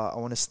this part, I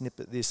want to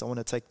snippet this, I want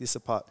to take this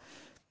apart.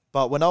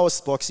 But when I was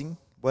boxing,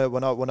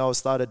 when I was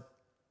started,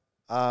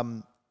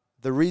 the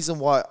reason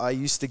why I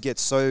used to get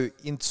so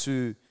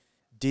into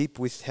deep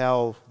with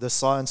how the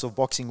science of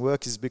boxing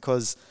works is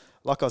because,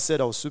 like I said,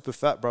 I was super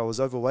fat, bro. I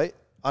was overweight,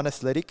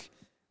 unathletic,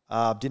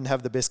 didn't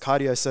have the best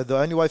cardio. So the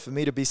only way for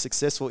me to be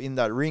successful in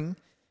that ring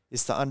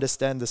is to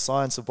understand the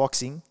science of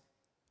boxing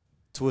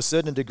to a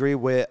certain degree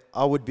where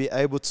I would be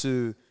able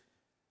to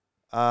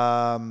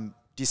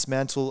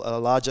dismantle a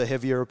larger,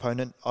 heavier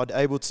opponent. I'd be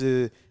able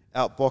to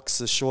outbox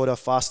a shorter,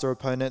 faster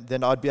opponent.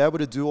 Then I'd be able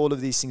to do all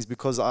of these things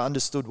because I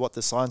understood what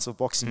the science of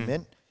boxing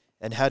meant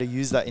and how to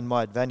use that in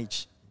my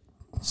advantage.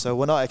 So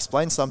when I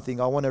explain something,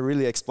 I want to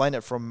really explain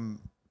it from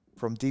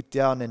deep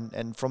down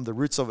and from the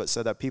roots of it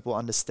so that people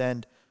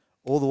understand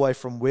all the way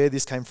from where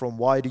this came from,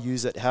 why to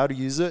use it, how to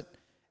use it,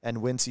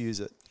 and when to use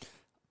it.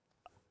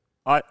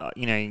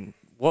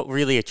 What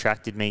really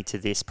attracted me to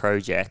this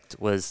project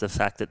was the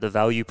fact that the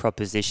value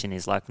proposition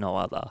is like no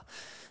other.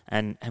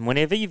 And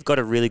whenever you've got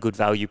a really good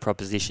value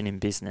proposition in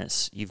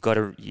business, you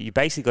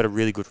basically got a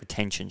really good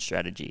retention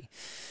strategy.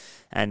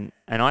 And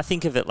I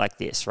think of it like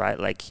this, right?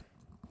 Like,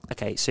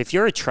 okay, so if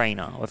you're a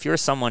trainer or if you're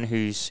someone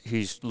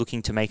who's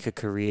looking to make a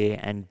career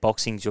and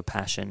boxing's your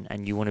passion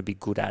and you want to be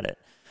good at it,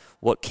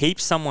 what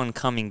keeps someone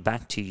coming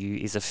back to you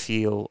is a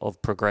feel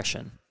of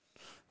progression,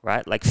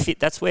 right? Like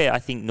that's where I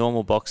think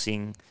normal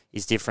boxing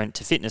is different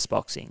to fitness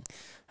boxing.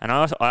 And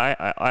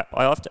I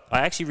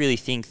actually really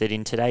think that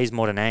in today's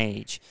modern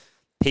age,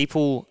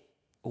 people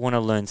want to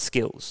learn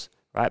skills,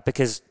 right?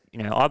 Because,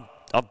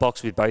 I've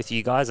boxed with both of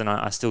you guys and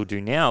I still do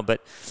now,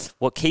 but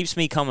what keeps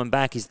me coming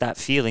back is that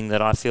feeling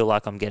that I feel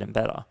like I'm getting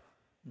better.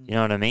 You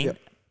know what I mean? Yep.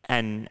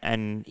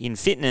 And in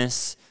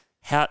fitness,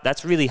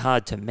 that's really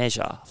hard to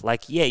measure.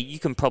 Like, yeah, you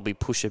can probably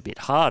push a bit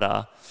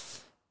harder,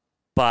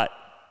 but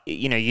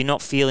you're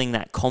not feeling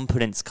that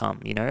confidence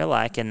come,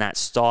 and that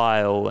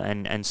style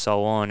and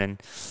so on.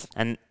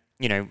 And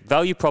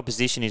value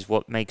proposition is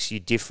what makes you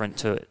different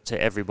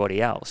to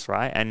everybody else,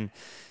 right? And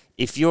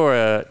if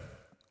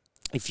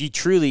you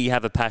truly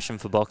have a passion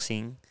for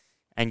boxing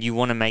and you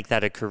want to make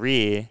that a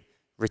career,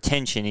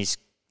 retention is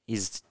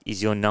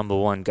your number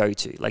one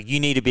go-to. Like, you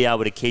need to be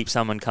able to keep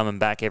someone coming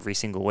back every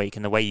single week.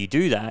 And the way you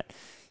do that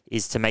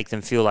is to make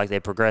them feel like they're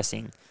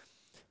progressing.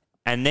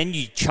 And then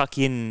you chuck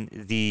in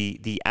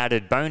the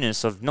added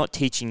bonus of not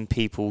teaching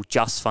people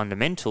just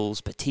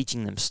fundamentals, but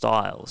teaching them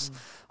styles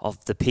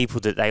of the people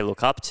that they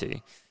look up to.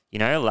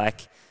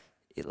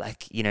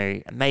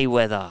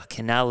 Mayweather,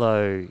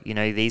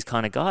 Canelo, these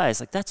kind of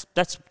guys. Like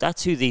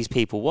that's who these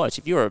people watch.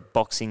 If you're a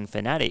boxing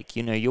fanatic,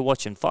 you're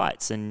watching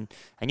fights and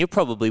you're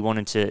probably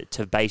wanting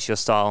to base your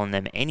style on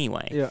them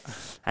anyway. Yeah.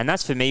 And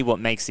that's for me what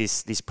makes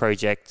this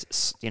project,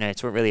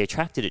 it's what really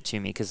attracted it to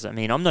me. Because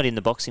I'm not in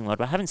the boxing world,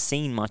 but I haven't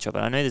seen much of it.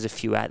 I know there's a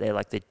few out there,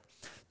 like the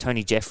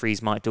Tony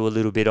Jeffries might do a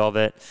little bit of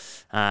it,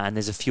 and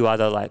there's a few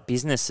other like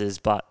businesses.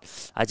 But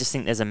I just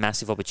think there's a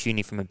massive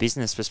opportunity from a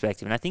business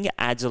perspective, and I think it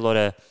adds a lot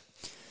of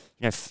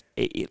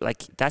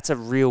that's a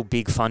real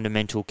big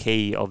fundamental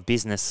key of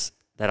business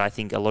that I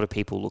think a lot of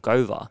people look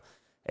over.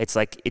 It's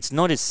like, it's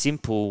not as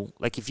simple.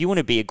 Like, if you want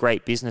to be a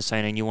great business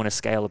owner and you want to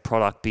scale a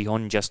product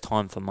beyond just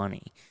time for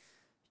money,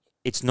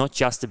 it's not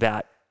just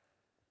about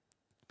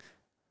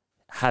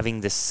having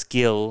the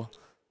skill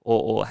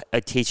or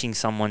teaching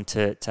someone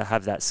to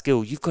have that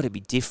skill. You've got to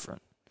be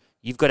different.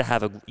 You've got to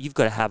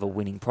have a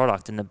winning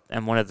product.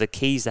 And one of the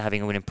keys to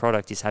having a winning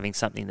product is having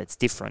something that's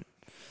different,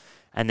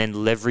 and then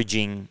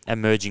leveraging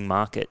emerging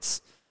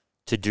markets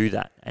to do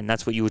that. And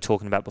that's what you were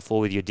talking about before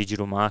with your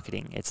digital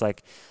marketing. It's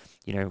like,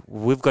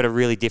 we've got a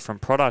really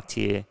different product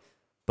here,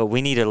 but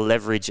we need to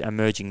leverage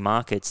emerging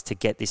markets to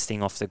get this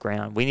thing off the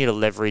ground. We need to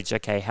leverage,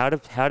 okay, how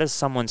does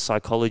someone's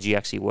psychology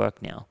actually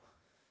work now?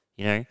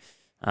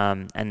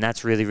 And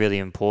that's really, really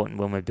important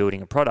when we're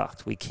building a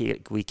product. We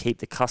keep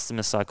the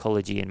customer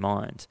psychology in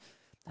mind.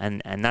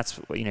 And that's,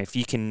 if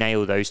you can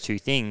nail those two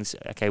things,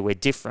 okay, we're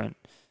different,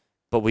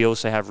 but we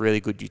also have really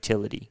good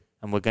utility,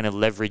 and we're going to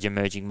leverage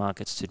emerging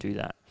markets to do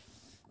that.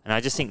 And I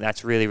just think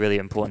that's really, really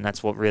important.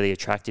 That's what really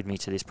attracted me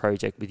to this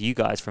project with you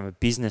guys from a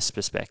business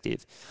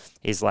perspective,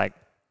 is like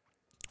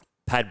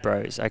Pad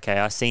Bros. Okay,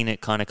 I seen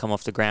it kind of come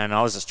off the ground.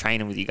 I was just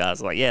training with you guys,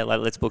 like, yeah,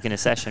 let's book in a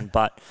session.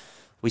 But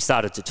we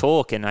started to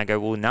talk, and I go,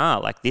 well, nah,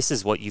 like, this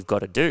is what you've got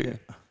to do.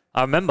 Yeah.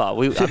 I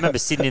remember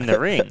sitting in the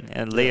ring,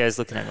 and Leo's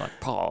looking at me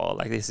like, oh,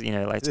 like this,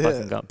 like it's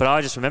fucking going. But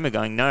I just remember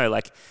going, no,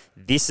 like,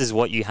 this is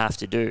what you have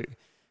to do.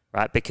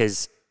 Right,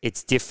 because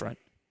it's different.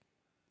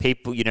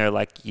 People,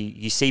 like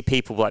you see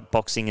people like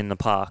boxing in the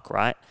park,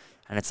 right?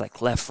 And it's like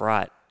left,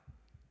 right,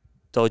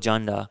 dodge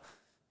under,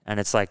 and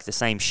it's like the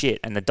same shit.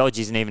 And the dodge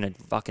isn't even a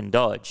fucking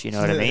dodge. You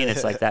know what I mean?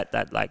 It's like that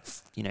like,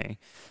 and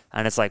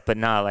it's like, but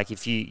nah, like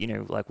if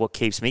you, like what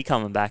keeps me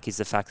coming back is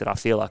the fact that I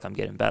feel like I'm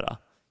getting better.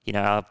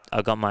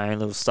 I've got my own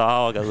little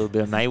style. I got a little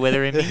bit of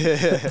Mayweather in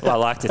me. Well, I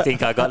like to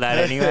think I got that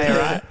anyway,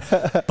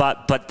 right?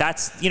 But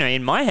that's,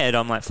 in my head,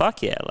 I'm like,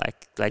 fuck yeah.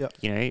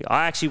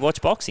 I actually watch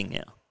boxing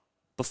now.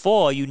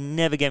 Before, you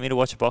never get me to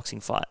watch a boxing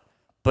fight.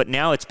 But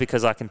now it's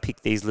because I can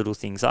pick these little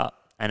things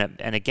up. And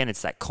again,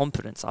 it's that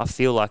confidence. I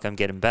feel like I'm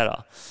getting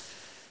better.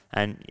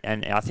 And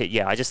I think,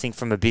 I just think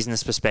from a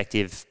business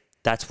perspective,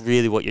 that's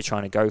really what you're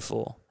trying to go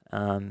for.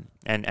 And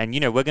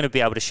we're going to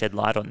be able to shed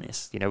light on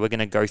this. We're going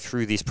to go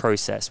through this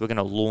process. We're going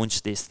to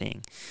launch this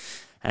thing,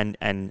 and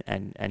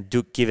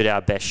give it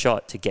our best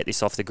shot to get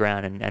this off the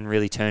ground and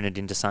really turn it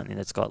into something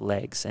that's got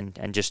legs,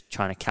 and just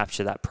trying to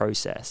capture that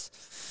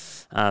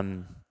process.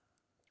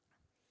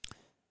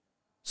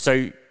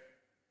 So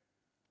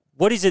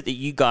what is it that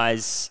you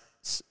guys,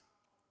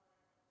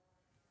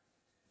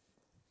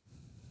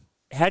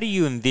 how do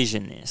you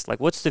envision this? Like,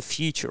 what's the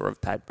future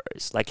of Pad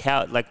Bros?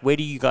 Where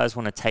do you guys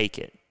want to take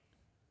it?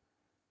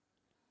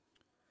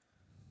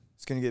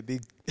 It's going to get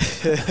big.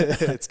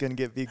 It's going to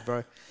get big,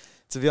 bro.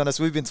 To be honest,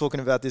 we've been talking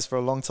about this for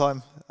a long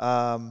time.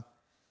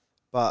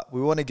 But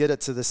we want to get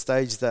it to the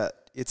stage that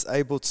it's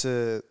able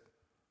to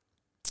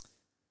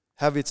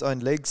have its own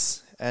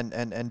legs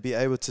and be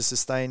able to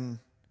sustain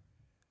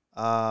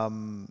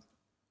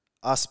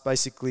us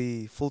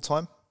basically full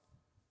time.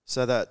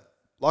 So that,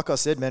 like I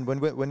said, man,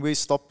 when we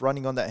stopped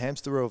running on that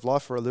hamster wheel of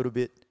life for a little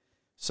bit,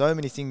 so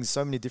many things,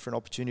 so many different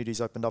opportunities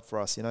opened up for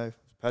us,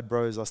 Pad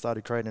Bros, I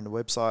started creating a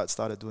website,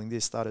 started doing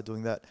this, started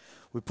doing that.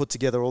 We put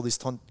together all this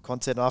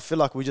content, and I feel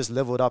like we just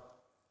leveled up,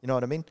 you know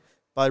what I mean?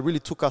 But it really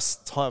took us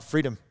time,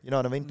 freedom, you know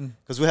what I mean?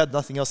 Because we had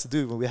nothing else to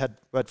do when we had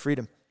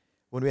freedom.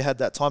 When we had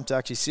that time to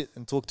actually sit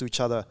and talk to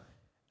each other,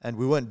 and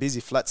we weren't busy,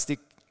 flat stick.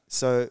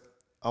 So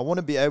I want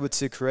to be able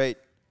to create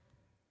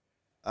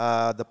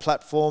the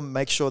platform,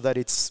 make sure that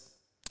it's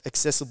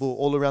accessible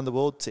all around the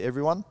world to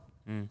everyone,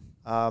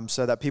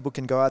 so that people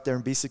can go out there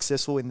and be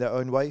successful in their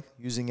own way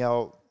using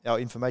our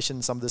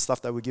information, some of the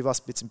stuff that we give us,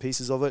 bits and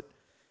pieces of it.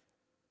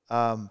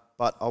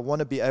 But I want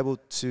to be able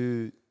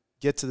to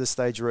get to the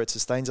stage where it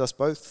sustains us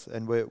both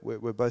and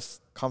we're both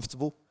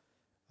comfortable.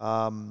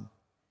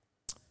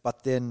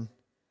 But then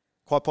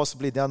quite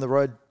possibly down the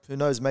road, who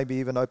knows, maybe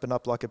even open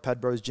up like a Pad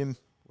Bros gym.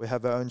 We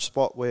have our own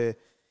spot where,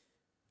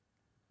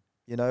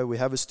 we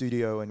have a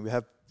studio and we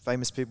have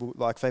famous people,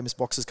 like famous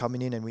boxers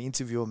coming in, and we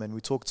interview them and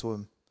we talk to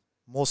them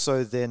more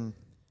so than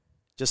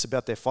just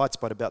about their fights,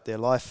 but about their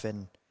life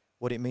and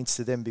what it means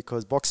to them,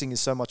 because boxing is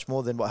so much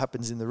more than what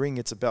happens in the ring.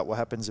 It's about what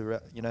happens,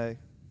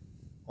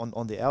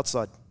 on the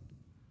outside.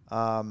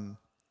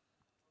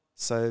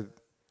 So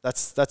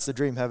that's the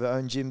dream. Have our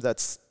own gym.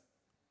 That's,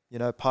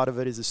 part of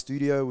it is a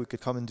studio. We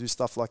could come and do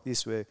stuff like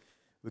this where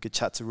we could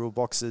chat to real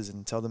boxers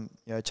and tell them,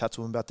 chat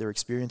to them about their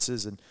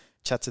experiences, and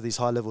chat to these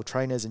high-level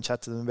trainers and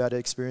chat to them about their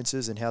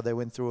experiences and how they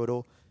went through it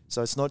all.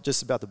 So it's not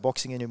just about the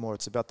boxing anymore.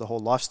 It's about the whole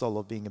lifestyle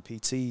of being a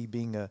PT,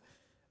 being a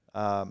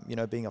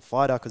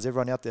fighter, because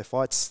everyone out there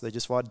fights. They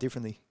just fight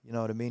differently, you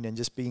know what I mean? And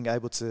just being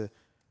able to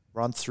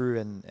run through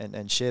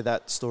and share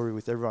that story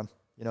with everyone,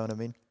 you know what I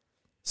mean?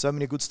 So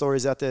many good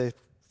stories out there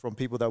from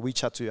people that we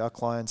chat to, our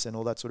clients and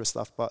all that sort of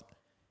stuff, but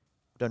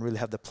we don't really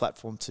have the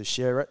platform to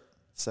share it.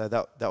 So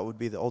that would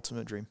be the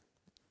ultimate dream.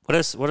 What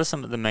are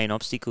some of the main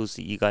obstacles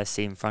that you guys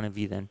see in front of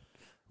you then,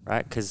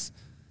 right? Because,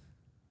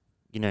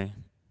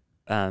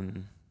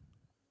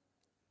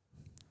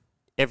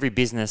 every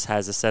business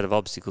has a set of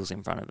obstacles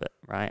in front of it,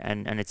 right?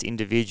 And it's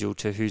individual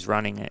to who's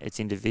running it. It's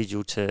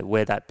individual to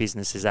where that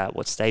business is at,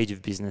 what stage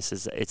of business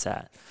it's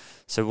at.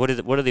 So what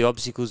are the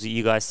obstacles that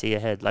you guys see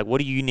ahead? Like, what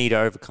do you need to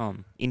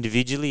overcome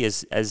individually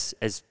as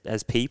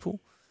people,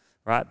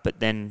 right? But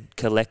then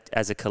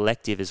as a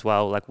collective as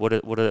well. Like, what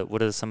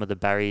are some of the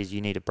barriers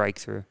you need to break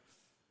through?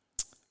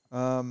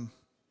 I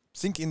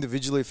think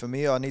individually for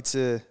me, I need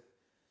to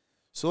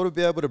sort of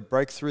be able to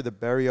break through the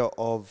barrier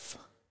of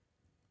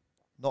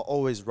not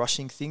always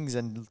rushing things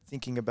and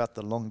thinking about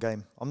the long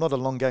game. I'm not a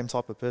long game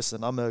type of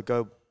person. I'm a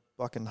go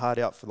fucking hard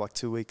out for like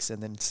 2 weeks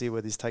and then see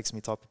where this takes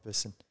me type of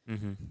person.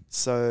 Mm-hmm.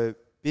 So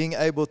being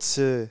able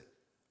to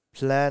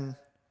plan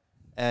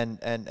and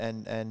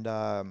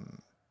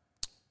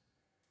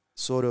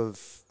sort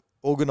of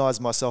organize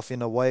myself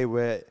in a way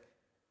where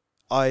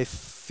I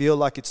feel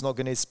like it's not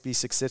going to be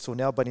successful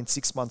now, but in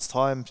 6 months'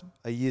 time,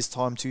 a year's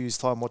time, 2 years'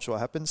 time, watch what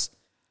happens.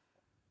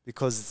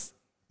 Because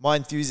my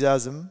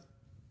enthusiasm,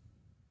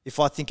 if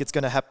I think it's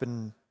going to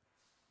happen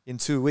in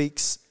 2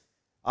 weeks,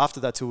 after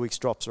that 2 weeks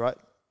drops, right?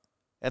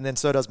 And then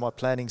so does my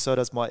planning, so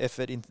does my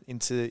effort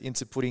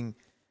into putting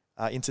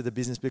into the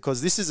business,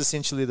 because this is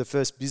essentially the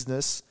first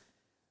business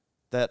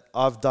that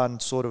I've done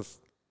sort of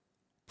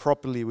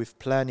properly with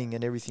planning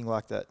and everything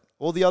like that.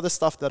 All the other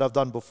stuff that I've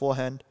done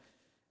beforehand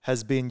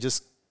has been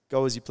just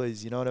go as you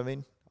please, you know what I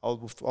mean?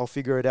 I'll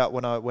figure it out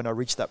when I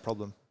reach that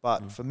problem.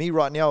 But for me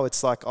right now,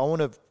 it's like I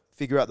want to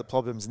figure out the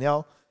problems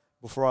now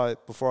before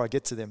I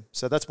get to them.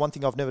 So that's one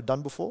thing I've never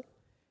done before.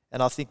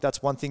 And I think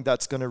that's one thing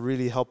that's going to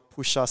really help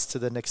push us to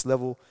the next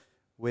level,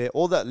 where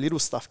all that little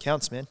stuff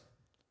counts, man.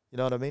 You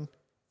know what I mean?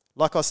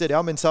 Like I said,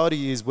 our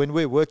mentality is when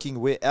we're working,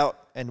 we're out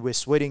and we're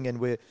sweating and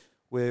we're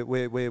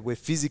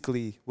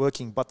physically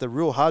working. But the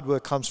real hard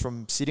work comes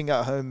from sitting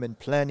at home and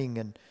planning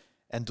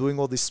and doing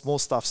all this small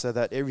stuff so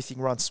that everything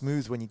runs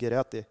smooth when you get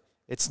out there.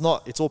 It's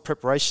all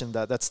preparation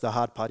that's the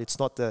hard part. It's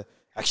not the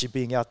actually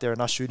being out there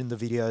and us shooting the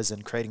videos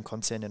and creating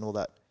content and all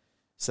that.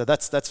 So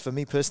that's for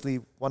me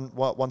personally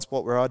one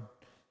spot where I'd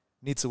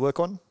need to work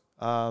on.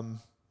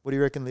 What do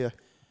you reckon, Leo?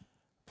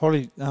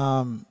 Probably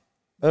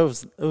It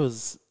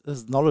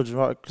was knowledge,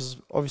 right? Because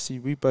obviously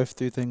we both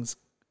do things.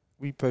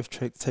 We both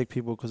take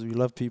people because we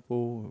love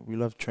people. We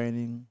love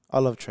training. I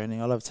love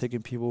training. I love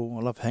taking people.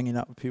 I love hanging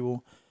out with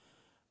people.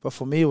 But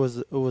for me, it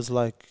was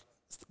like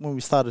when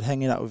we started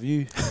hanging out with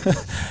you.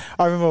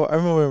 I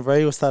remember when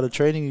Ray started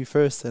training you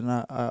first, and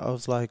I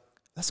was like,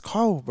 "That's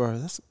Kyle,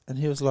 bro." And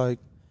he was like,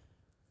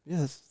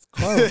 "Yeah, it's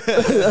Kyle."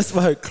 That's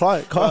my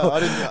client, Kyle.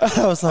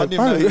 Bro, I was like, I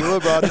didn't know who you were,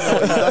 bro. I didn't know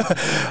what you done.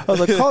 I was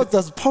like, Kyle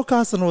does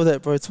podcasts and all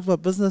that, bro. Talk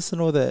about business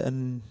and all that.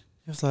 And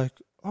he was like,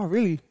 "Oh,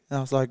 really?" And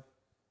I was like,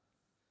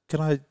 Can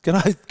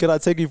I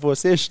take you for a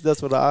session?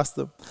 That's what I asked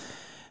him.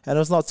 And it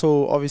was not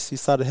till obviously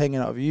started hanging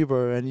out with you,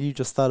 bro, and you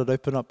just started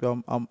opening up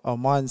our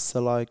minds to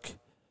like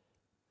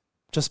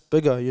just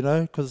bigger, you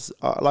know? Because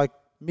like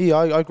me,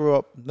 I grew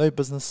up no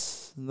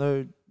business,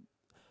 no.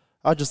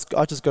 I just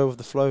go with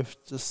the flow,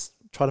 just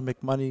try to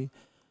make money.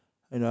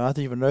 You know, I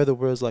didn't even know the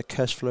words like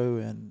cash flow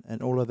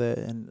and all of that,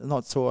 and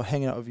not till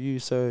hanging out with you.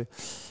 So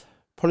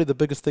probably the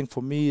biggest thing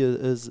for me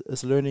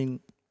is learning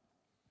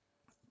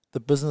the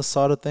business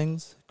side of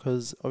things,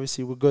 because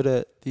obviously we're good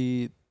at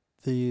the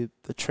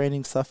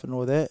training stuff and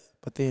all that,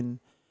 but then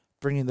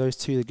bringing those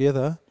two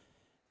together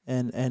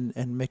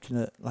and making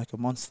it like a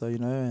monster, you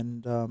know,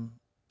 and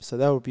so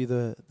that would be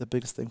the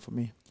biggest thing for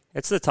me.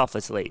 It's the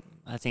toughest leap.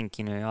 I think,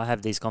 you know, I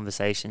have these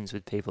conversations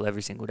with people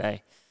every single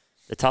day.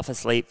 The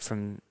toughest leap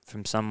from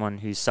someone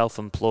who's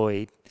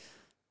self-employed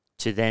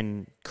to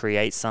then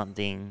create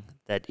something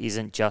that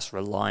isn't just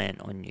reliant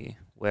on you,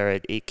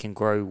 where it can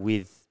grow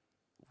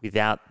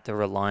without the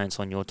reliance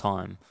on your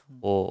time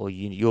or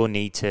your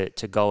need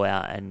to go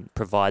out and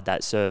provide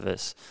that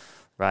service,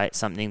 right?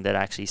 Something that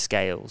actually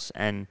scales.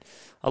 And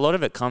a lot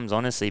of it comes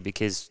honestly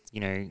because, you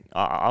know,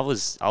 I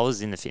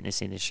was in the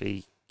fitness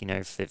industry, you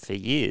know, for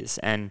years,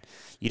 and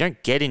you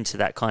don't get into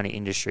that kind of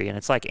industry, and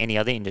it's like any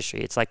other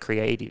industry. It's like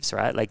creatives,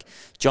 right? Like,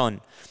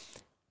 John,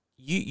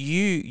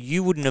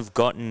 you wouldn't have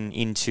gotten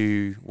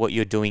into what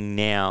you're doing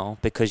now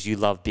because you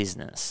love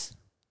business.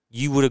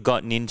 You would have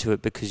gotten into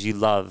it because you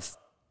love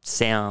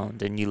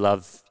sound and you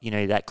love, you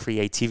know, that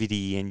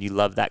creativity and you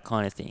love that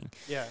kind of thing.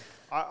 Yeah,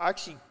 I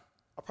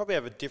probably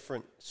have a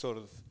different sort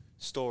of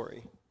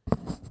story.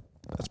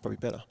 That's probably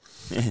better.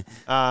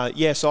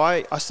 Yeah, so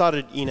I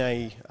started in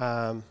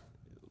a,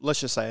 let's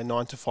just say a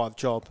 9-to-5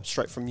 job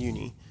straight from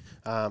uni.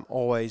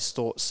 Always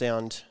thought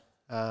sound,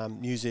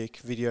 music,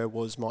 video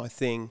was my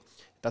thing.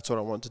 That's what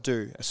I wanted to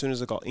do. As soon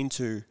as I got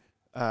into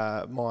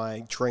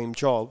my dream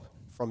job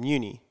from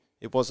uni,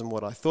 it wasn't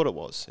what I thought it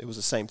was. It was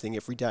the same thing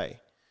every day.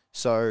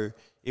 So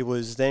it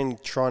was then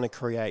trying to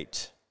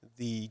create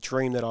the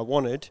dream that I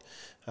wanted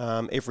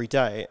every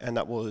day, and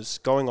that was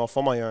going off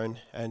on my own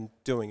and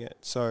doing it.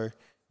 So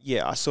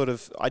yeah,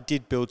 I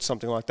did build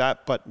something like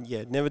that, but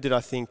yeah, never did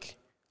I think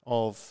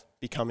of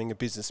becoming a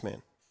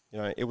businessman. You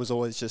know, it was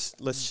always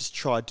just, let's just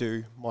try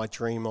do my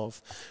dream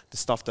of the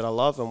stuff that I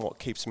love and what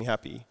keeps me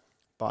happy.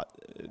 But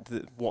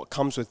what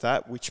comes with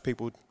that, which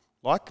people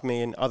like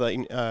me and other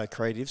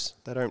creatives,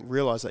 they don't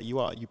realize that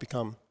you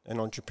become an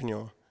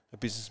entrepreneur, a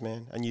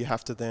businessman, and you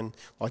have to then,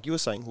 like you were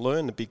saying,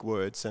 learn the big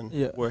words and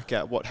work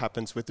out what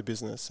happens with the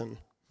business and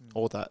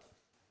all that.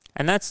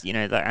 And that's, you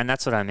know, and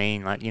that's what I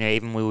mean. Like, you know,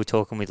 even we were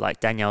talking with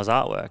like Danielle's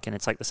artwork, and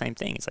it's like the same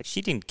thing. It's like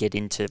she didn't get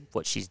into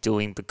what she's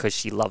doing because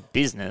she loved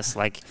business.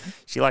 Like,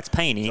 she likes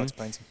painting,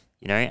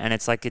 you know, and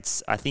it's like,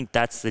 I think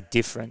that's the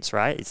difference,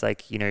 right? It's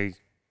like, you know,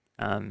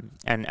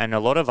 and a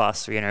lot of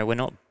us, you know, we're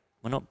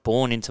not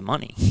born into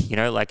money, you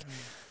know, like,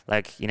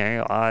 you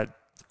know, I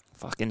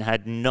fucking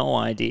had no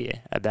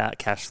idea about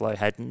cash flow,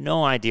 had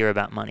no idea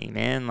about money,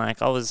 man.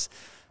 Like, I was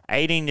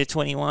 18 to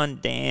 21,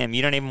 damn,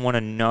 you don't even want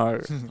to know,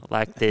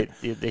 like,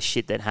 the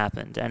shit that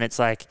happened. And it's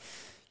like,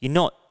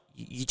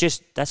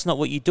 that's not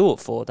what you do it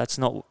for. That's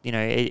not, you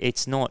know,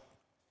 it's not,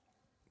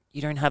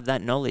 you don't have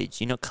that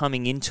knowledge. You're not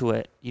coming into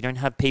it. You don't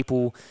have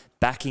people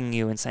backing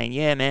you and saying,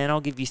 yeah, man,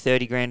 I'll give you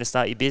 30 grand to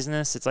start your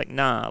business. It's like,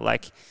 nah,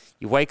 like,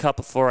 you wake up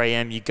at 4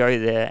 a.m., you go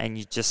there and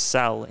you just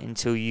sell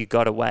until you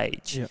got a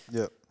wage.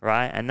 Yeah.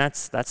 Right? And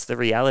that's the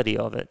reality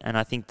of it. And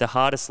I think the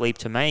hardest leap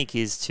to make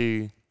is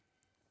to,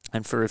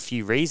 and for a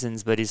few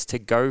reasons, but is to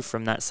go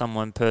from that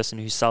person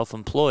who's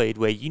self-employed,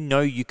 where you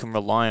know you can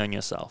rely on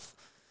yourself,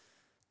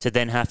 to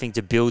then having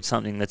to build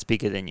something that's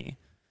bigger than you,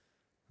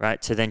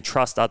 right? To then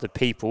trust other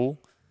people,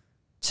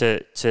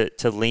 to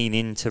lean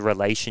into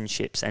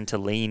relationships and to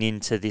lean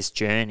into this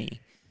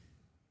journey.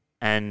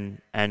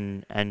 And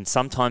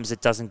sometimes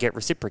it doesn't get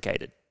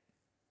reciprocated.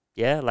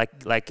 Yeah,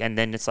 like, and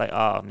then it's like,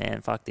 oh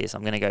man, fuck this,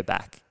 I'm going to go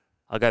back.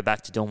 I'll go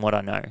back to doing what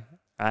I know,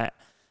 right?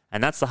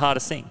 And that's the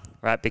hardest thing,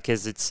 right?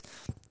 Because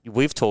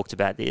we've talked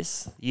about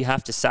this. You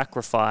have to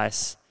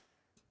sacrifice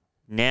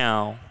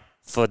now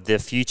for the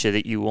future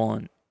that you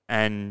want.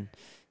 And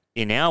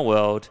in our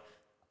world,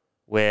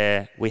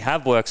 where we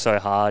have worked so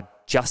hard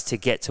just to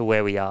get to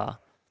where we are,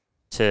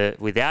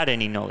 without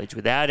any knowledge,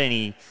 without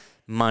any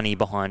money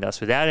behind us,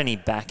 without any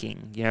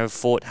backing, you know,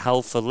 fought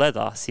hell for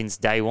leather since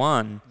day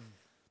one.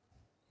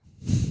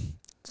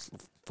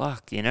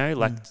 Fuck, you know,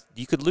 like,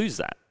 you could lose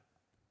that.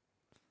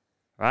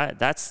 right?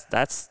 That's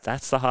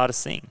the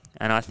hardest thing.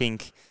 And I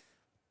think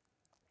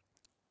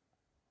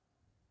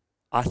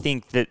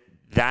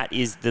that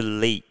is the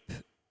leap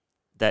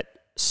that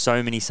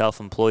so many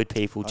self-employed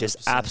people just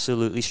 100%.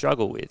 absolutely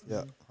struggle with.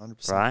 Yeah,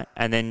 100%. Right.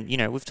 And then,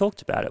 we've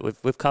talked about it.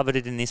 We've covered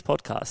it in this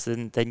podcast.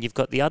 And then you've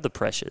got the other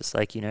pressures.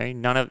 Like,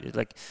 none of,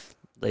 like,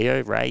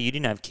 Leo, Ray, you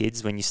didn't have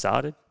kids when you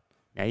started.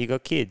 Now you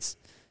got kids.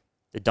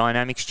 The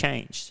dynamics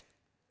changed,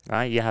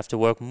 right? You have to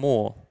work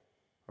more,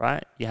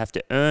 right? You have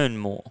to earn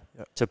more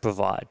to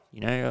provide,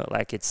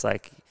 like, it's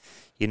like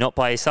you're not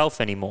by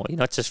yourself anymore. You're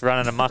not just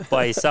running amok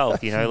by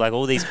yourself, like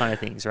all these kind of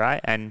things,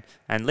 right? And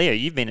Leo,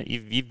 you've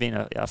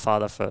been a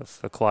father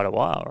for quite a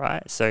while,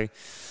 right? So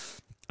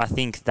I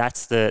think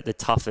that's the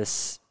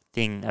toughest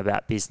thing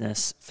about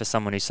business for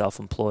someone who's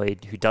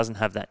self-employed who doesn't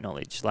have that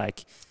knowledge.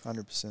 Like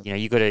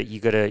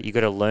 100%. You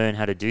gotta learn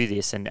how to do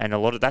this, and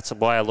that's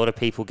why a lot of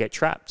people get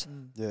trapped.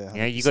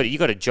 Yeah. You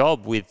got a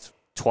job with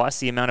twice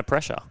the amount of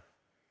pressure.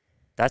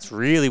 That's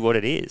really what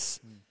it is.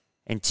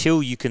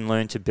 Until you can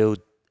learn to build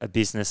a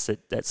business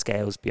that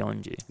scales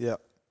beyond you. Yeah.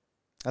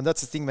 And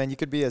that's the thing, man. You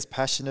could be as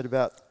passionate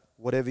about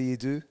whatever you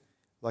do.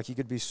 Like, you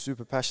could be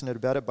super passionate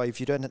about it, but if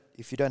you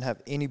don't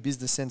have any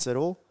business sense at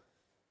all,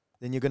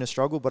 then you're going to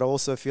struggle. But I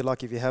also feel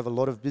like if you have a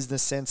lot of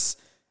business sense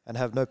and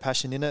have no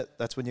passion in it,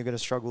 that's when you're going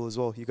to struggle as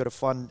well. You got to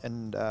find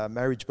and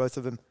marriage both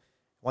of them.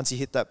 Once you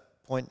hit that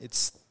point,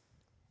 it's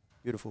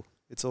beautiful.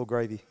 It's all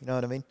gravy. You know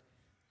what I mean?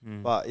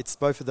 But it's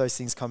both of those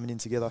things coming in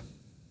together.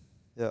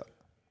 Yeah.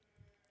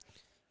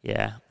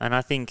 Yeah, and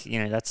I think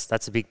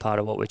that's a big part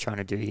of what we're trying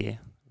to do here.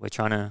 We're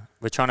trying to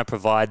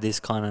provide these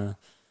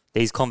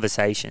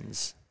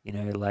conversations,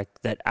 like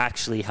that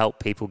actually help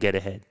people get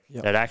ahead,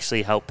 that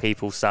actually help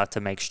people start to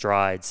make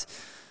strides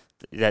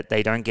that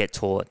they don't get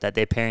taught, that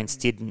their parents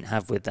didn't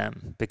have with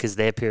them, because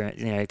their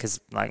parents, because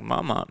like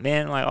my mum,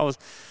 man, like I was,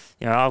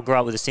 I grew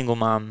up with a single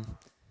mum.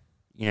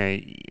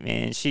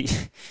 Man, she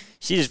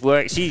just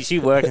works. She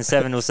working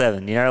 7 till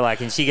 7.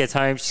 Like, and she gets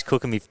home, she's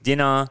cooking me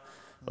dinner.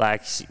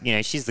 Like,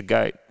 she's the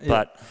GOAT,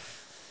 but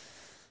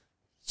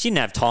she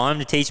didn't have time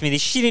to teach me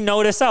this. She didn't know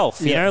it herself,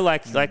 she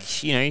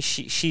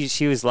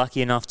was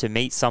lucky enough to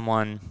meet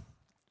someone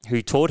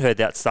who taught her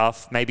that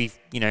stuff. Maybe,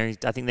 I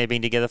think they've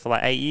been together for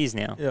like 8 years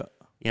now,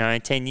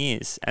 10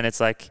 years. And it's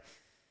like,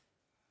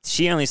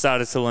 she only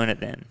started to learn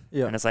it then.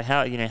 Yeah. And it's like,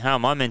 how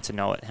am I meant to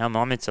know it? How am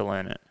I meant to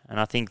learn it? And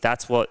I think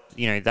that's what,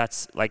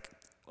 that's like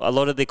a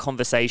lot of the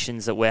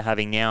conversations that we're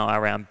having now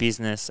around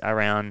business,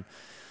 around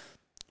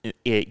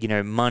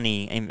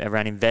money, and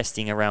around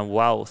investing, around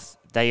wealth,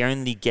 they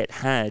only get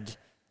had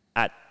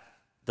at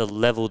the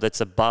level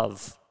that's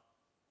above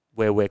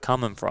where we're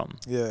coming from.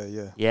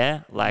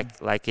 Yeah.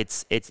 Like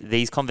it's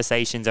these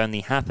conversations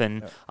only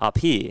happen up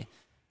here.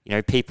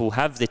 People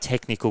have the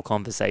technical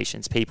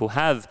conversations. People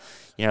have,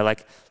 we're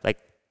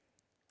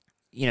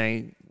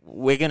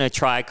going to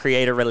try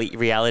create a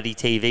reality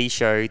TV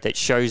show that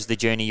shows the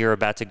journey you're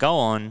about to go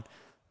on.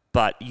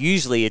 But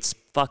usually it's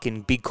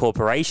fucking big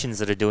corporations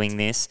that are doing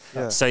this.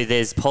 Yeah. So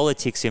there's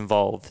politics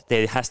involved.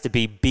 There has to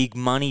be big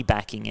money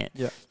backing it.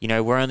 Yeah.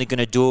 We're only going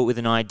to do it with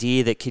an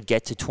idea that could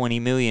get to 20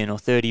 million or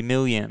 30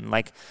 million.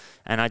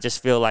 And I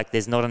just feel like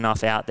there's not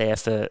enough out there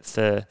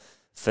for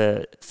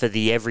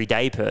the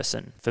everyday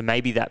person, for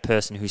maybe that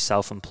person who's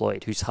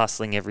self-employed, who's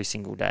hustling every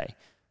single day,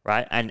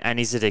 right? And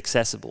is it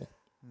accessible?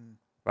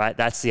 Right?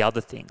 That's the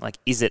other thing. Like,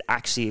 is it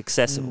actually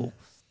accessible?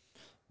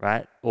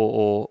 Right?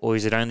 Or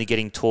is it only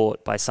getting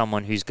taught by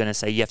someone who's going to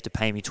say, you have to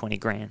pay me 20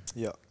 grand.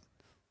 Yeah.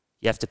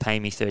 You have to pay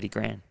me 30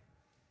 grand.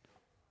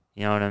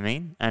 You know what I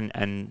mean?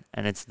 And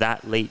it's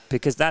that leap,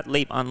 because that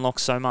leap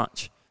unlocks so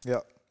much.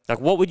 Yeah.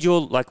 Like, what would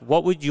your life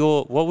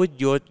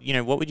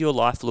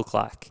look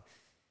like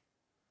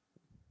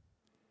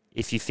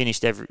if you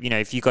finished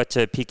if you got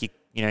to pick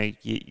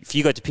if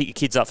you got to pick your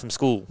kids up from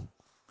school?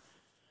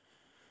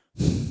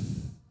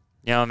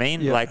 You know what I mean?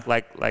 Yeah.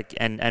 Like,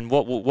 and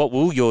what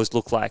will yours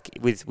look like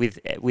with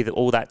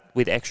all that,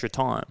 with extra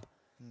time?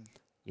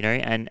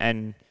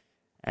 And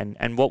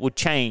what would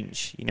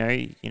change?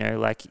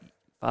 Like,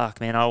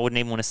 fuck, man, I wouldn't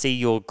even want to see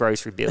your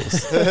grocery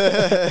bills. You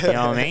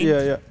know what I mean?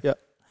 Yeah.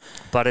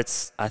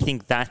 But I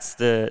think that's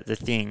the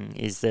thing,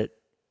 is that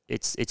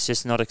it's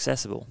just not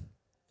accessible.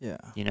 Yeah.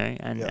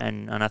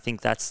 And I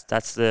think that's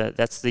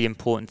the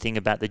important thing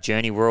about the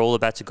journey we're all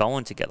about to go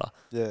on together.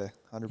 Yeah,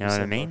 100%. You know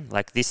what I mean?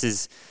 Like, this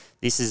is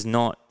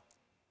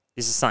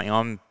something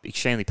I'm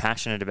extremely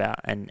passionate about,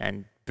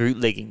 and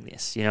bootlegging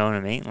this, you know what I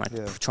mean?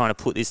 Like, trying to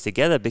put this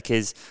together,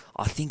 because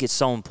I think it's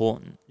so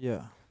important.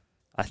 Yeah.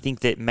 I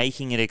think that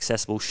making it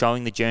accessible,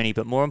 showing the journey,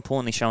 but more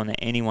importantly, showing that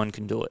anyone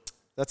can do it.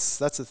 That's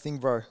the thing,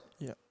 bro.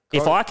 Yeah.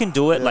 If I can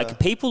do it, like,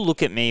 people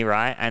look at me,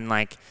 right? And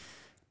like,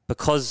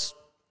 because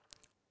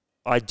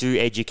I do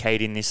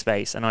educate in this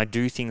space, and I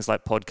do things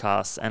like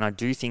podcasts, and I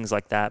do things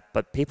like that,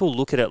 but people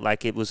look at it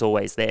like it was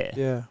always there.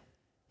 Yeah.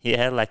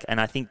 Yeah, like,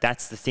 and I think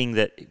that's the thing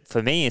that,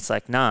 for me, it's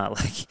like, nah,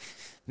 like,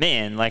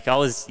 man, like, I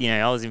was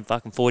in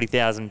fucking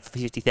 $40,000,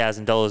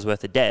 $50,000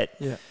 worth of debt.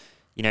 Yeah.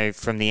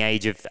 From the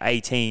age of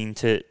 18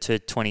 to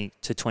 20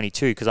 to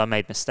 22, because I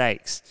made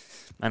mistakes.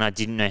 and I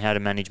didn't know how to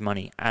manage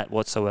money at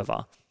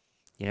whatsoever.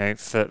 You know,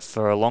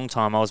 for a long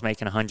time, I was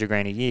making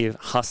 $100,000 a year,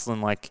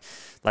 hustling like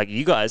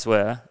you guys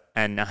were,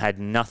 and I had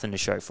nothing to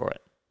show for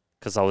it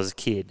because I was a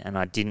kid and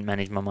I didn't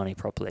manage my money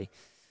properly.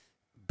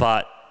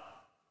 But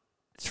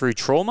through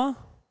trauma,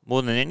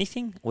 more than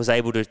anything, was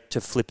able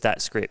to flip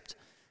that script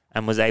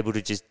and was able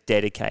to just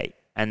dedicate.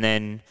 And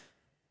then,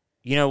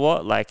 you know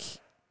what? Like,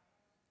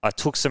 I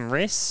took some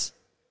risks.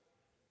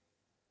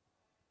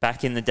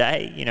 Back in the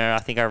day, you know, I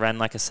think I ran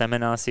like a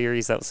seminar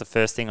series. That was the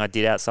first thing I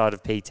did outside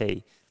of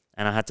PT.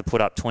 And I had to put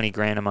up 20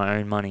 grand of my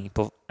own money.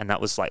 And that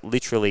was like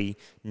literally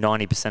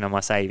 90% of my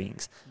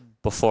savings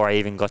before I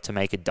even got to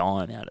make a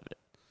dime out of it.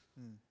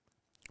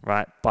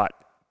 Right?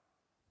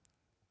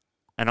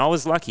 And I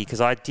was lucky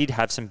because I did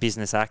have some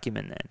business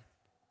acumen then.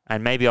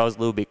 And maybe I was a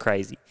little bit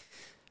crazy.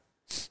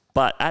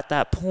 But at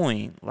that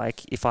point,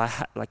 like if I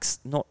had,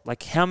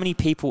 how many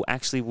people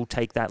actually will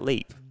take that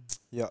leap?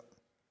 Yeah.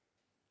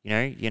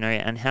 You know,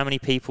 and how many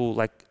people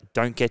like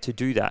don't get to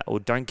do that or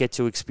don't get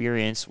to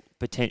experience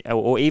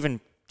or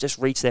even just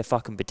reach their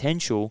fucking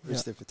potential.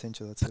 Reach their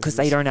potential. That's because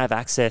they don't have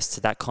access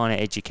to that kind of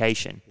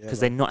education because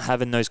they're not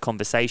having those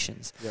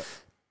conversations. Yeah.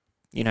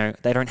 You know,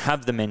 they don't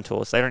have the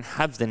mentors. They don't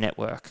have the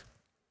network.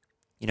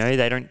 You know,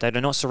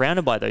 they're not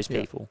surrounded by those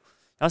people.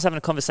 I was having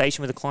a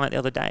conversation with a client the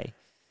other day,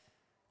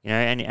 you know,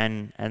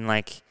 and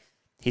like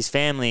his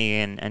family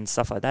and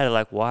stuff like that are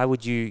like, why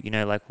would you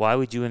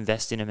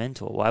invest in a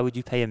mentor? Why would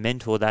you pay a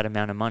mentor that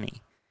amount of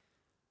money?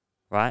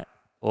 Right?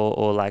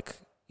 Or like,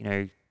 you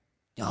know,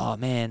 oh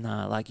man,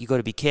 like you got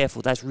to be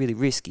careful. That's really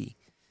risky.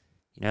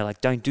 You know,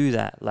 like don't do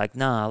that. Like,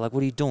 nah, like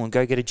what are you doing?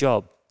 Go get a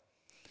job.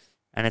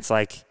 And it's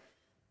like,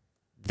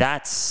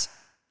 that's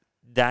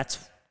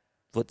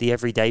what the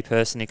everyday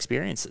person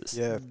experiences.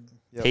 Yeah.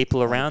 Yep.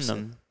 People around 100%.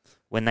 them,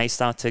 when they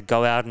start to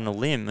go out on a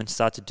limb and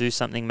start to do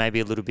something maybe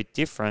a little bit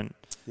different.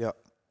 Yeah.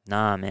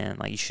 Nah, man,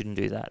 like you shouldn't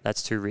do that.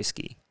 That's too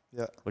risky.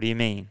 Yeah. What do you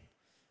mean?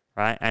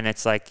 Right? And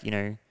it's like, you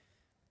know,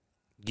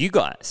 you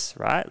guys,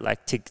 right?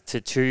 Like to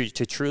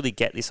truly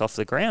get this off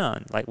the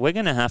ground, like we're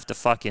going to have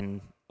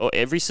to or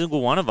every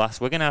single one of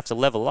us, we're going to have to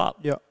level up.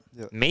 Yeah.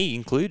 Yeah. Me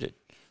included.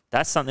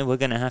 That's something we're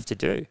going to have to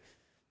do.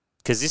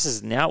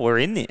 Because we're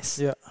in this.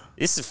 Yeah.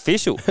 This is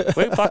official.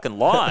 We're fucking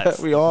live.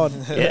 We on.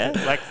 Yeah?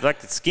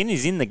 Like the skin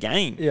is in the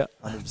game. Yeah.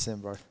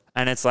 100%, bro.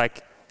 And it's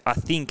like, I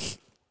think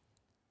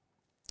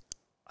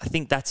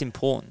that's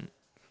important,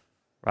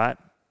 right?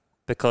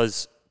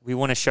 Because we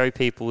want to show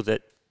people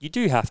that you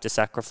do have to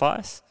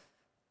sacrifice,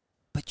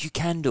 but you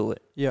can do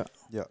it. Yeah.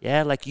 Yeah.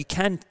 Yeah, like you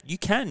can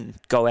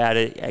go out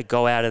of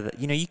the,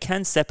 you know, you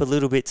can step a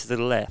little bit to the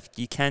left.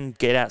 You can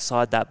get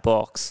outside that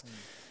box.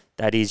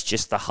 That is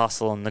just the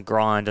hustle and the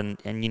grind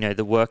and you know,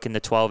 the work in the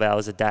 12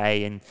 hours a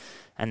day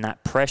and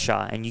that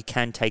pressure, and you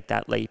can take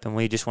that leap, and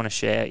we just want to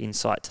share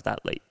insight to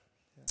that leap.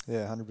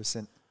 Yeah,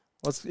 100%.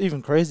 What's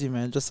even crazy,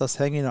 man, just us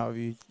hanging out with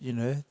you, you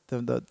know,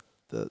 the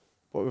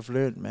what we've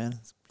learned, man.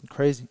 It's been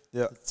crazy.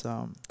 Yeah. It's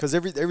Because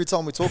every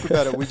time we talk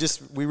about it,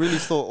 we really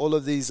thought all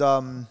of these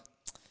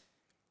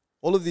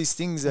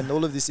things and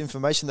all of this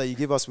information that you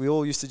give us, we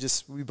both used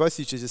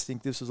to just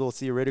think this was all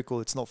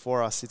theoretical. It's not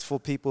for us. It's for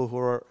people who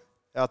are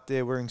out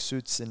there wearing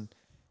suits, and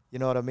you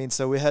know what I mean?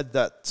 So we had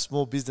that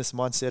small business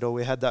mindset, or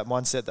we had that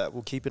mindset that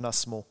will keeping us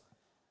small.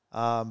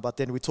 But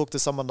then we talk to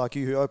someone like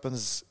you who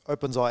opens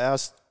our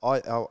eyes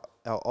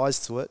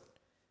to it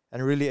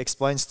and really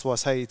explains to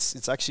us, hey,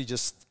 it's actually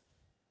just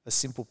a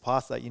simple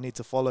path that you need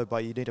to follow,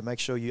 but you need to make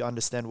sure you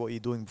understand what you're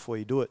doing before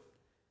you do it,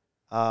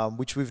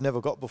 which we've never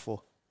got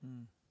before.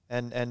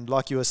 And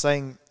like you were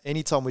saying,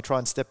 anytime we try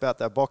and step out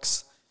that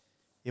box,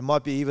 it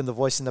might be even the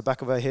voice in the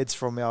back of our heads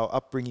from our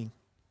upbringing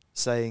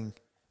saying,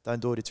 don't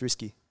do it, it's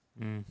risky.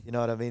 You know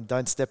what I mean?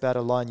 Don't step out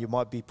of line. You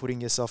might be putting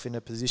yourself in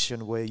a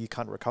position where you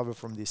can't recover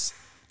from this.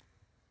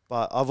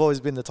 But I've always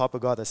been the type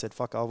of guy that said,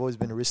 fuck, I've always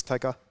been a risk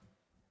taker.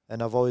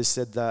 And I've always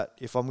said that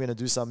if I'm going to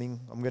do something,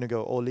 I'm going to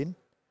go all in.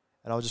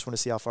 And I just want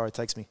to see how far it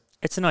takes me.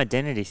 It's an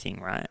identity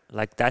thing, right?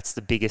 Like that's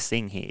the biggest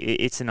thing here.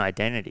 It's an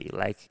identity.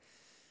 Like,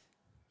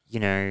 you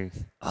know,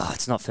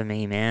 it's not for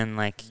me, man.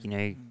 Like, you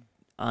know,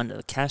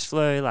 under cash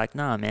flow, like,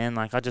 nah, man.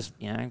 Like, I just,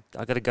 you know,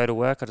 I got to go to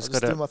work. I just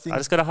got to hustle, I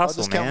just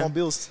man. count my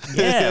bills.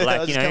 Yeah,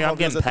 like, you know, I'm getting bills at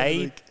the end of the paid,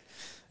 week.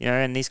 you know,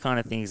 and these kind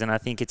of things. And I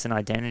think it's an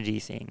identity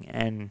thing.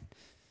 And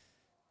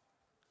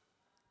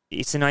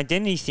it's an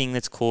identity thing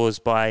that's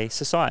caused by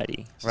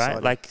society,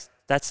 right? Like,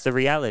 that's the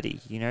reality,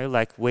 you know,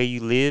 like where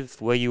you live,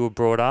 where you were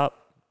brought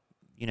up,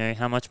 you know,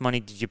 how much money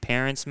did your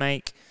parents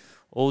make?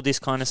 All this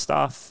kind of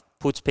stuff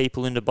puts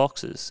people into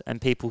boxes,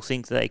 and people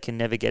think that they can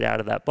never get out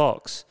of that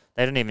box.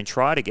 They don't even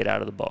try to get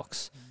out of the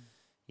box,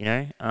 you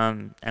know?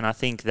 And I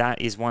think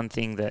that is one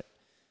thing that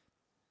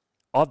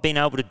I've been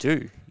able to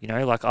do, you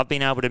know? Like, I've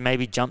been able to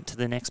maybe jump to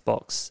the next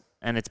box,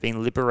 and it's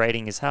been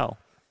liberating as hell.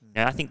 You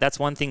know, I think that's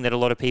one thing that a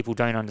lot of people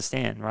don't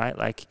understand, right?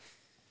 Like,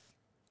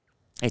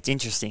 it's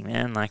interesting,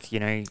 man. Like, you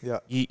know,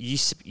 you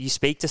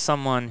speak to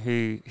someone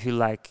who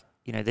like,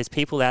 you know, there's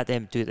people out there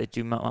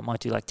that might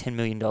do like $10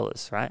 million,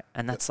 right?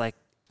 And that's like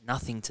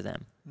nothing to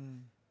them,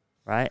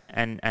 right?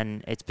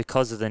 And it's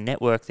because of the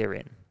network they're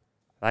in,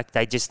 Like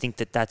they just think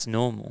that that's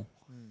normal.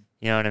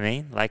 You know what I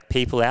mean? Like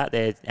people out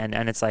there,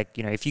 and it's like,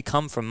 you know, if you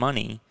come from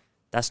money,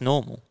 that's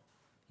normal.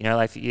 You know,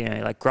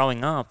 like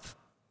growing up,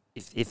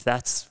 if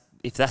that's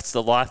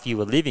the life you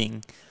were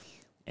living,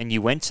 and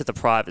you went to the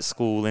private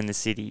school in the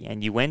city,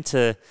 and you went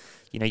to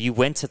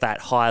that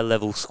high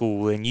level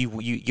school, and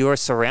you're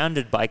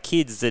surrounded by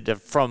kids that are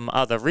from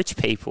other rich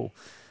people,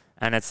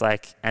 and it's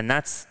like, and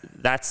that's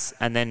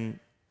and then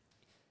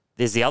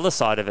there's the other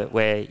side of it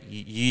where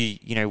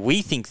you know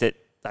we think that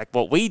like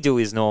what we do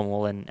is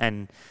normal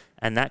and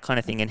that kind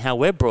of thing, and how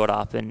we're brought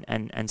up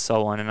and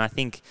so on. And I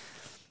think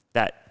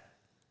that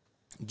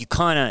you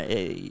kind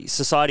of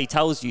society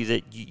tells you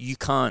that you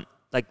can't,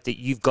 like, that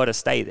you've got to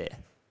stay there,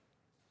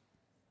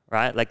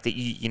 right? Like that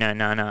you know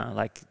no,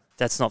 like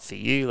that's not for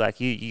you. Like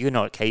you're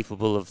not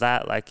capable of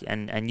that. Like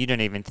and you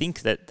don't even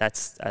think that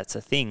that's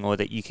a thing, or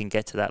that you can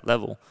get to that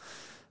level.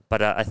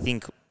 But I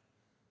think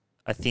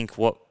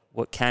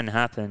what can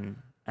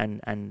happen,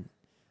 and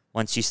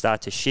once you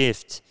start to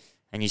shift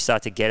and you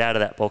start to get out of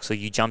that box, or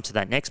you jump to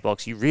that next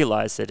box, you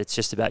realize that it's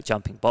just about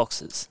jumping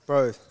boxes.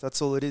 Bro, that's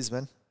all it is,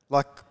 man.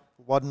 Like,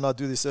 why didn't I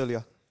do this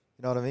earlier?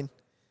 You know what I mean?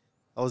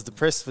 I was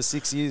depressed for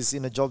 6 years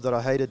in a job that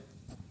I hated,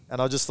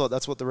 and I just thought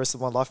that's what the rest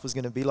of my life was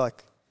going to be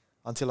like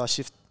until I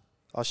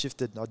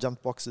shifted. I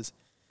jumped boxes.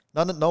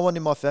 No one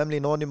in my family,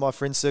 no one in my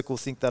friend circle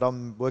think that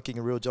I'm working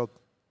a real job,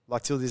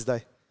 like till this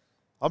day.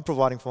 I'm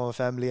providing for my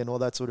family and all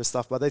that sort of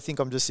stuff, but they think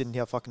I'm just sitting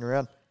here fucking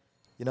around.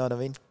 You know what I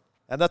mean?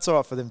 And that's all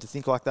right for them to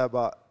think like that,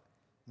 but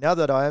now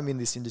that I am in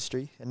this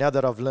industry, and now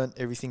that I've learned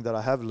everything that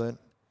I have learned,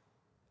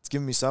 it's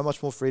given me so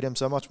much more freedom,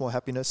 so much more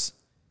happiness.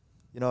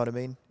 You know what I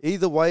mean?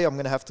 Either way, I'm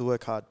going to have to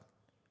work hard.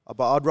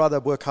 But I'd rather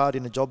work hard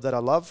in a job that I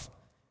love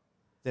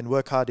than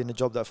work hard in a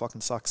job that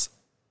fucking sucks.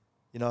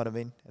 You know what I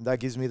mean? And that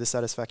gives me the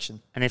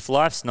satisfaction. And if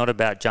life's not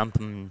about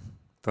jumping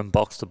from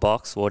box to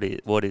box, what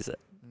is it?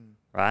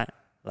 Right?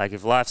 Like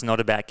if life's not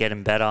about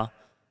getting better,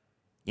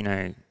 you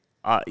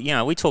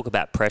know, we talk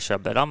about pressure,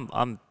 but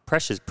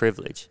pressure's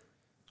privilege.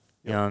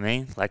 You know what I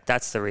mean? Like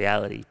that's the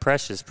reality.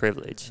 Pressure's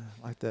privilege.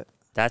 Yeah, like that.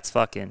 That's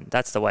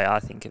the way I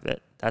think of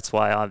it. That's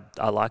why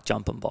I like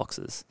jumping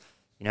boxes.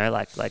 You know,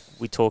 like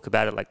we talk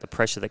about it, like the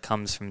pressure that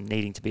comes from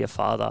needing to be a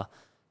father.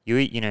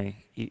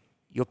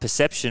 Your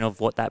perception of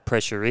what that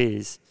pressure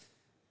is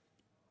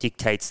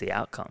dictates the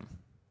outcome,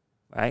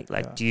 right?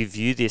 Like, do you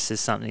view this as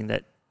something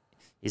that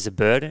is a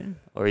burden,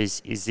 or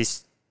is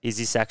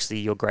this actually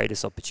your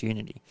greatest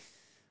opportunity?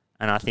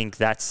 And I think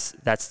that's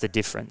the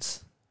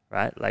difference,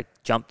 right? Like,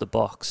 jump the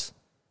box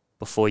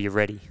before you're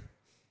ready,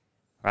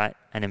 right?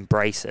 And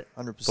embrace it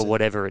 100%. for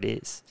whatever it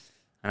is.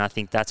 And I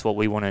think that's what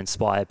we want to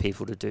inspire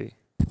people to do.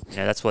 You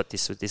know, that's what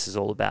this is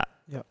all about.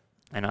 Yep.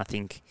 And I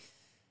think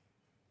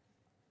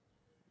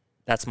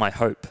that's my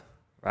hope,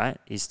 right?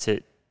 Is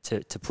to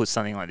put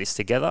something like this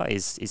together,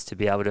 is to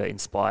be able to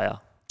inspire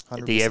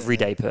the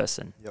everyday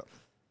person. Yep.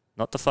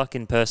 Not the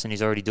fucking person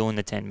who's already doing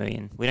the 10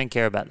 million. We don't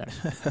care about them,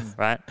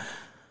 right?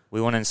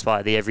 We want to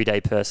inspire the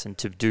everyday person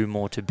to do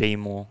more, to be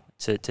more,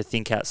 to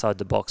think outside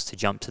the box, to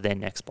jump to their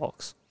next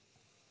box.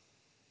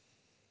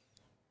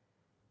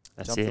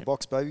 That's Jump it. the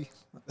box, baby.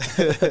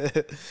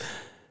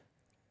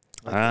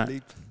 All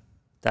right.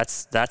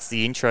 That's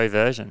the intro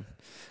version.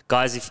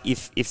 Guys,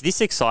 if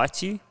this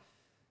excites you,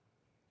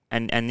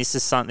 and this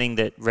is something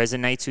that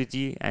resonates with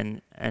you,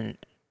 and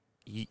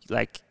you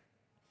like,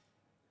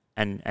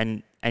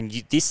 and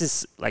you, this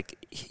is like,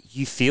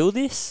 you feel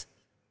this,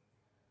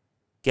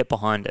 get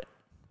behind it,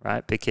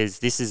 right? Because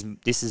this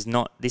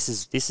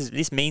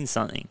means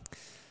something.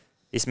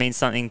 This means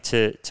something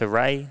to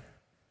Ray,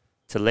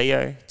 to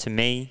Leo, to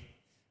me.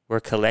 We're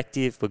a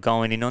collective. We're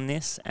going in on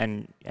this,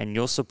 and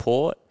your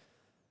support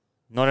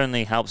not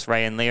only helps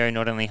Ray and Leo,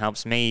 not only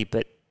helps me,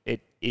 but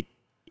it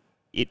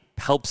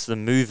helps the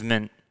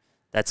movement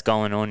that's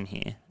going on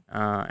here,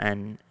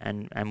 and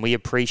we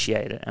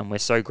appreciate it, and we're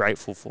so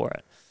grateful for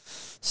it.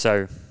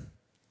 So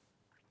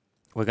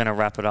we're going to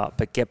wrap it up,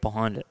 but get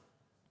behind it,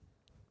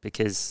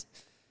 because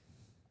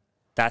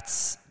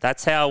that's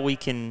how we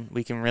can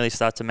really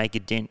start to make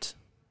a dent,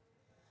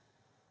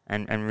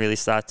 and really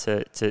start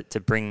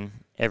to bring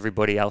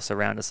everybody else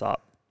around us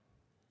up.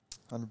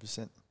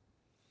 100%.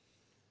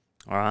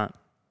 All right.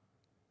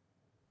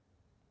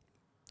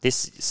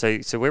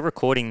 So we're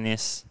recording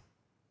this.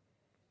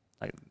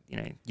 Like, you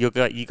know, you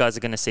guys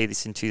are going to see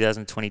this in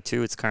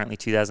 2022. It's currently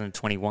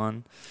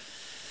 2021.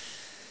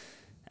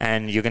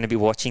 And you're going to be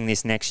watching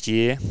this next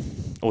year,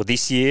 or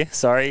this year,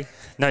 sorry.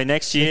 No,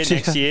 next year.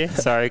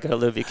 Sorry, got a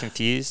little bit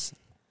confused.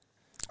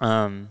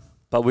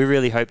 But we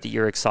really hope that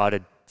you're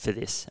excited for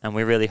this, and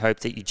we really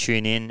hope that you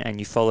tune in and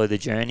you follow the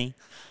journey,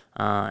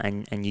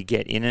 and you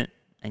get in it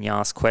and you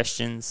ask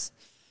questions,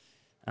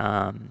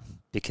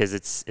 because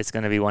it's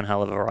going to be one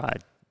hell of a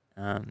ride.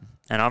 And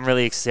I'm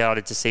really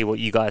excited to see what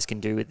you guys can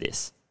do with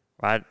this,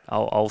 right?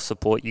 I'll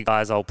support you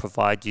guys. I'll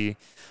provide you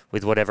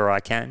with whatever I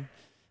can.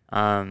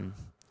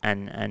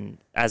 And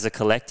as a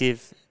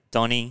collective,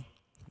 Donnie,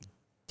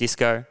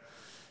 Disco,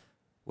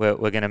 we're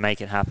going to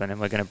make it happen, and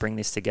we're going to bring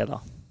this together.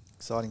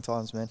 Exciting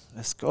times, man.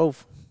 Let's go.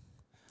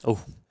 Oh.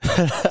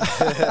 All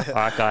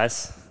right,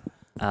 guys.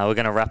 We're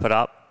going to wrap it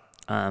up.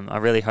 I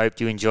really hope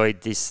you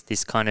enjoyed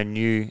this kind of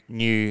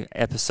new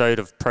episode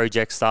of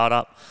Project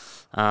Startup.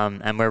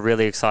 And we're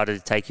really excited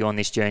to take you on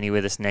this journey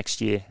with us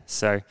next year.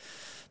 So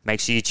make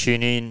sure you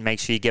tune in, make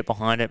sure you get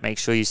behind it, make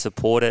sure you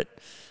support it,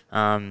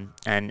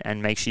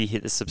 and make sure you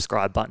hit the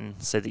subscribe button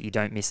so that you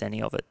don't miss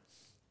any of it.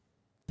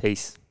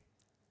 Peace.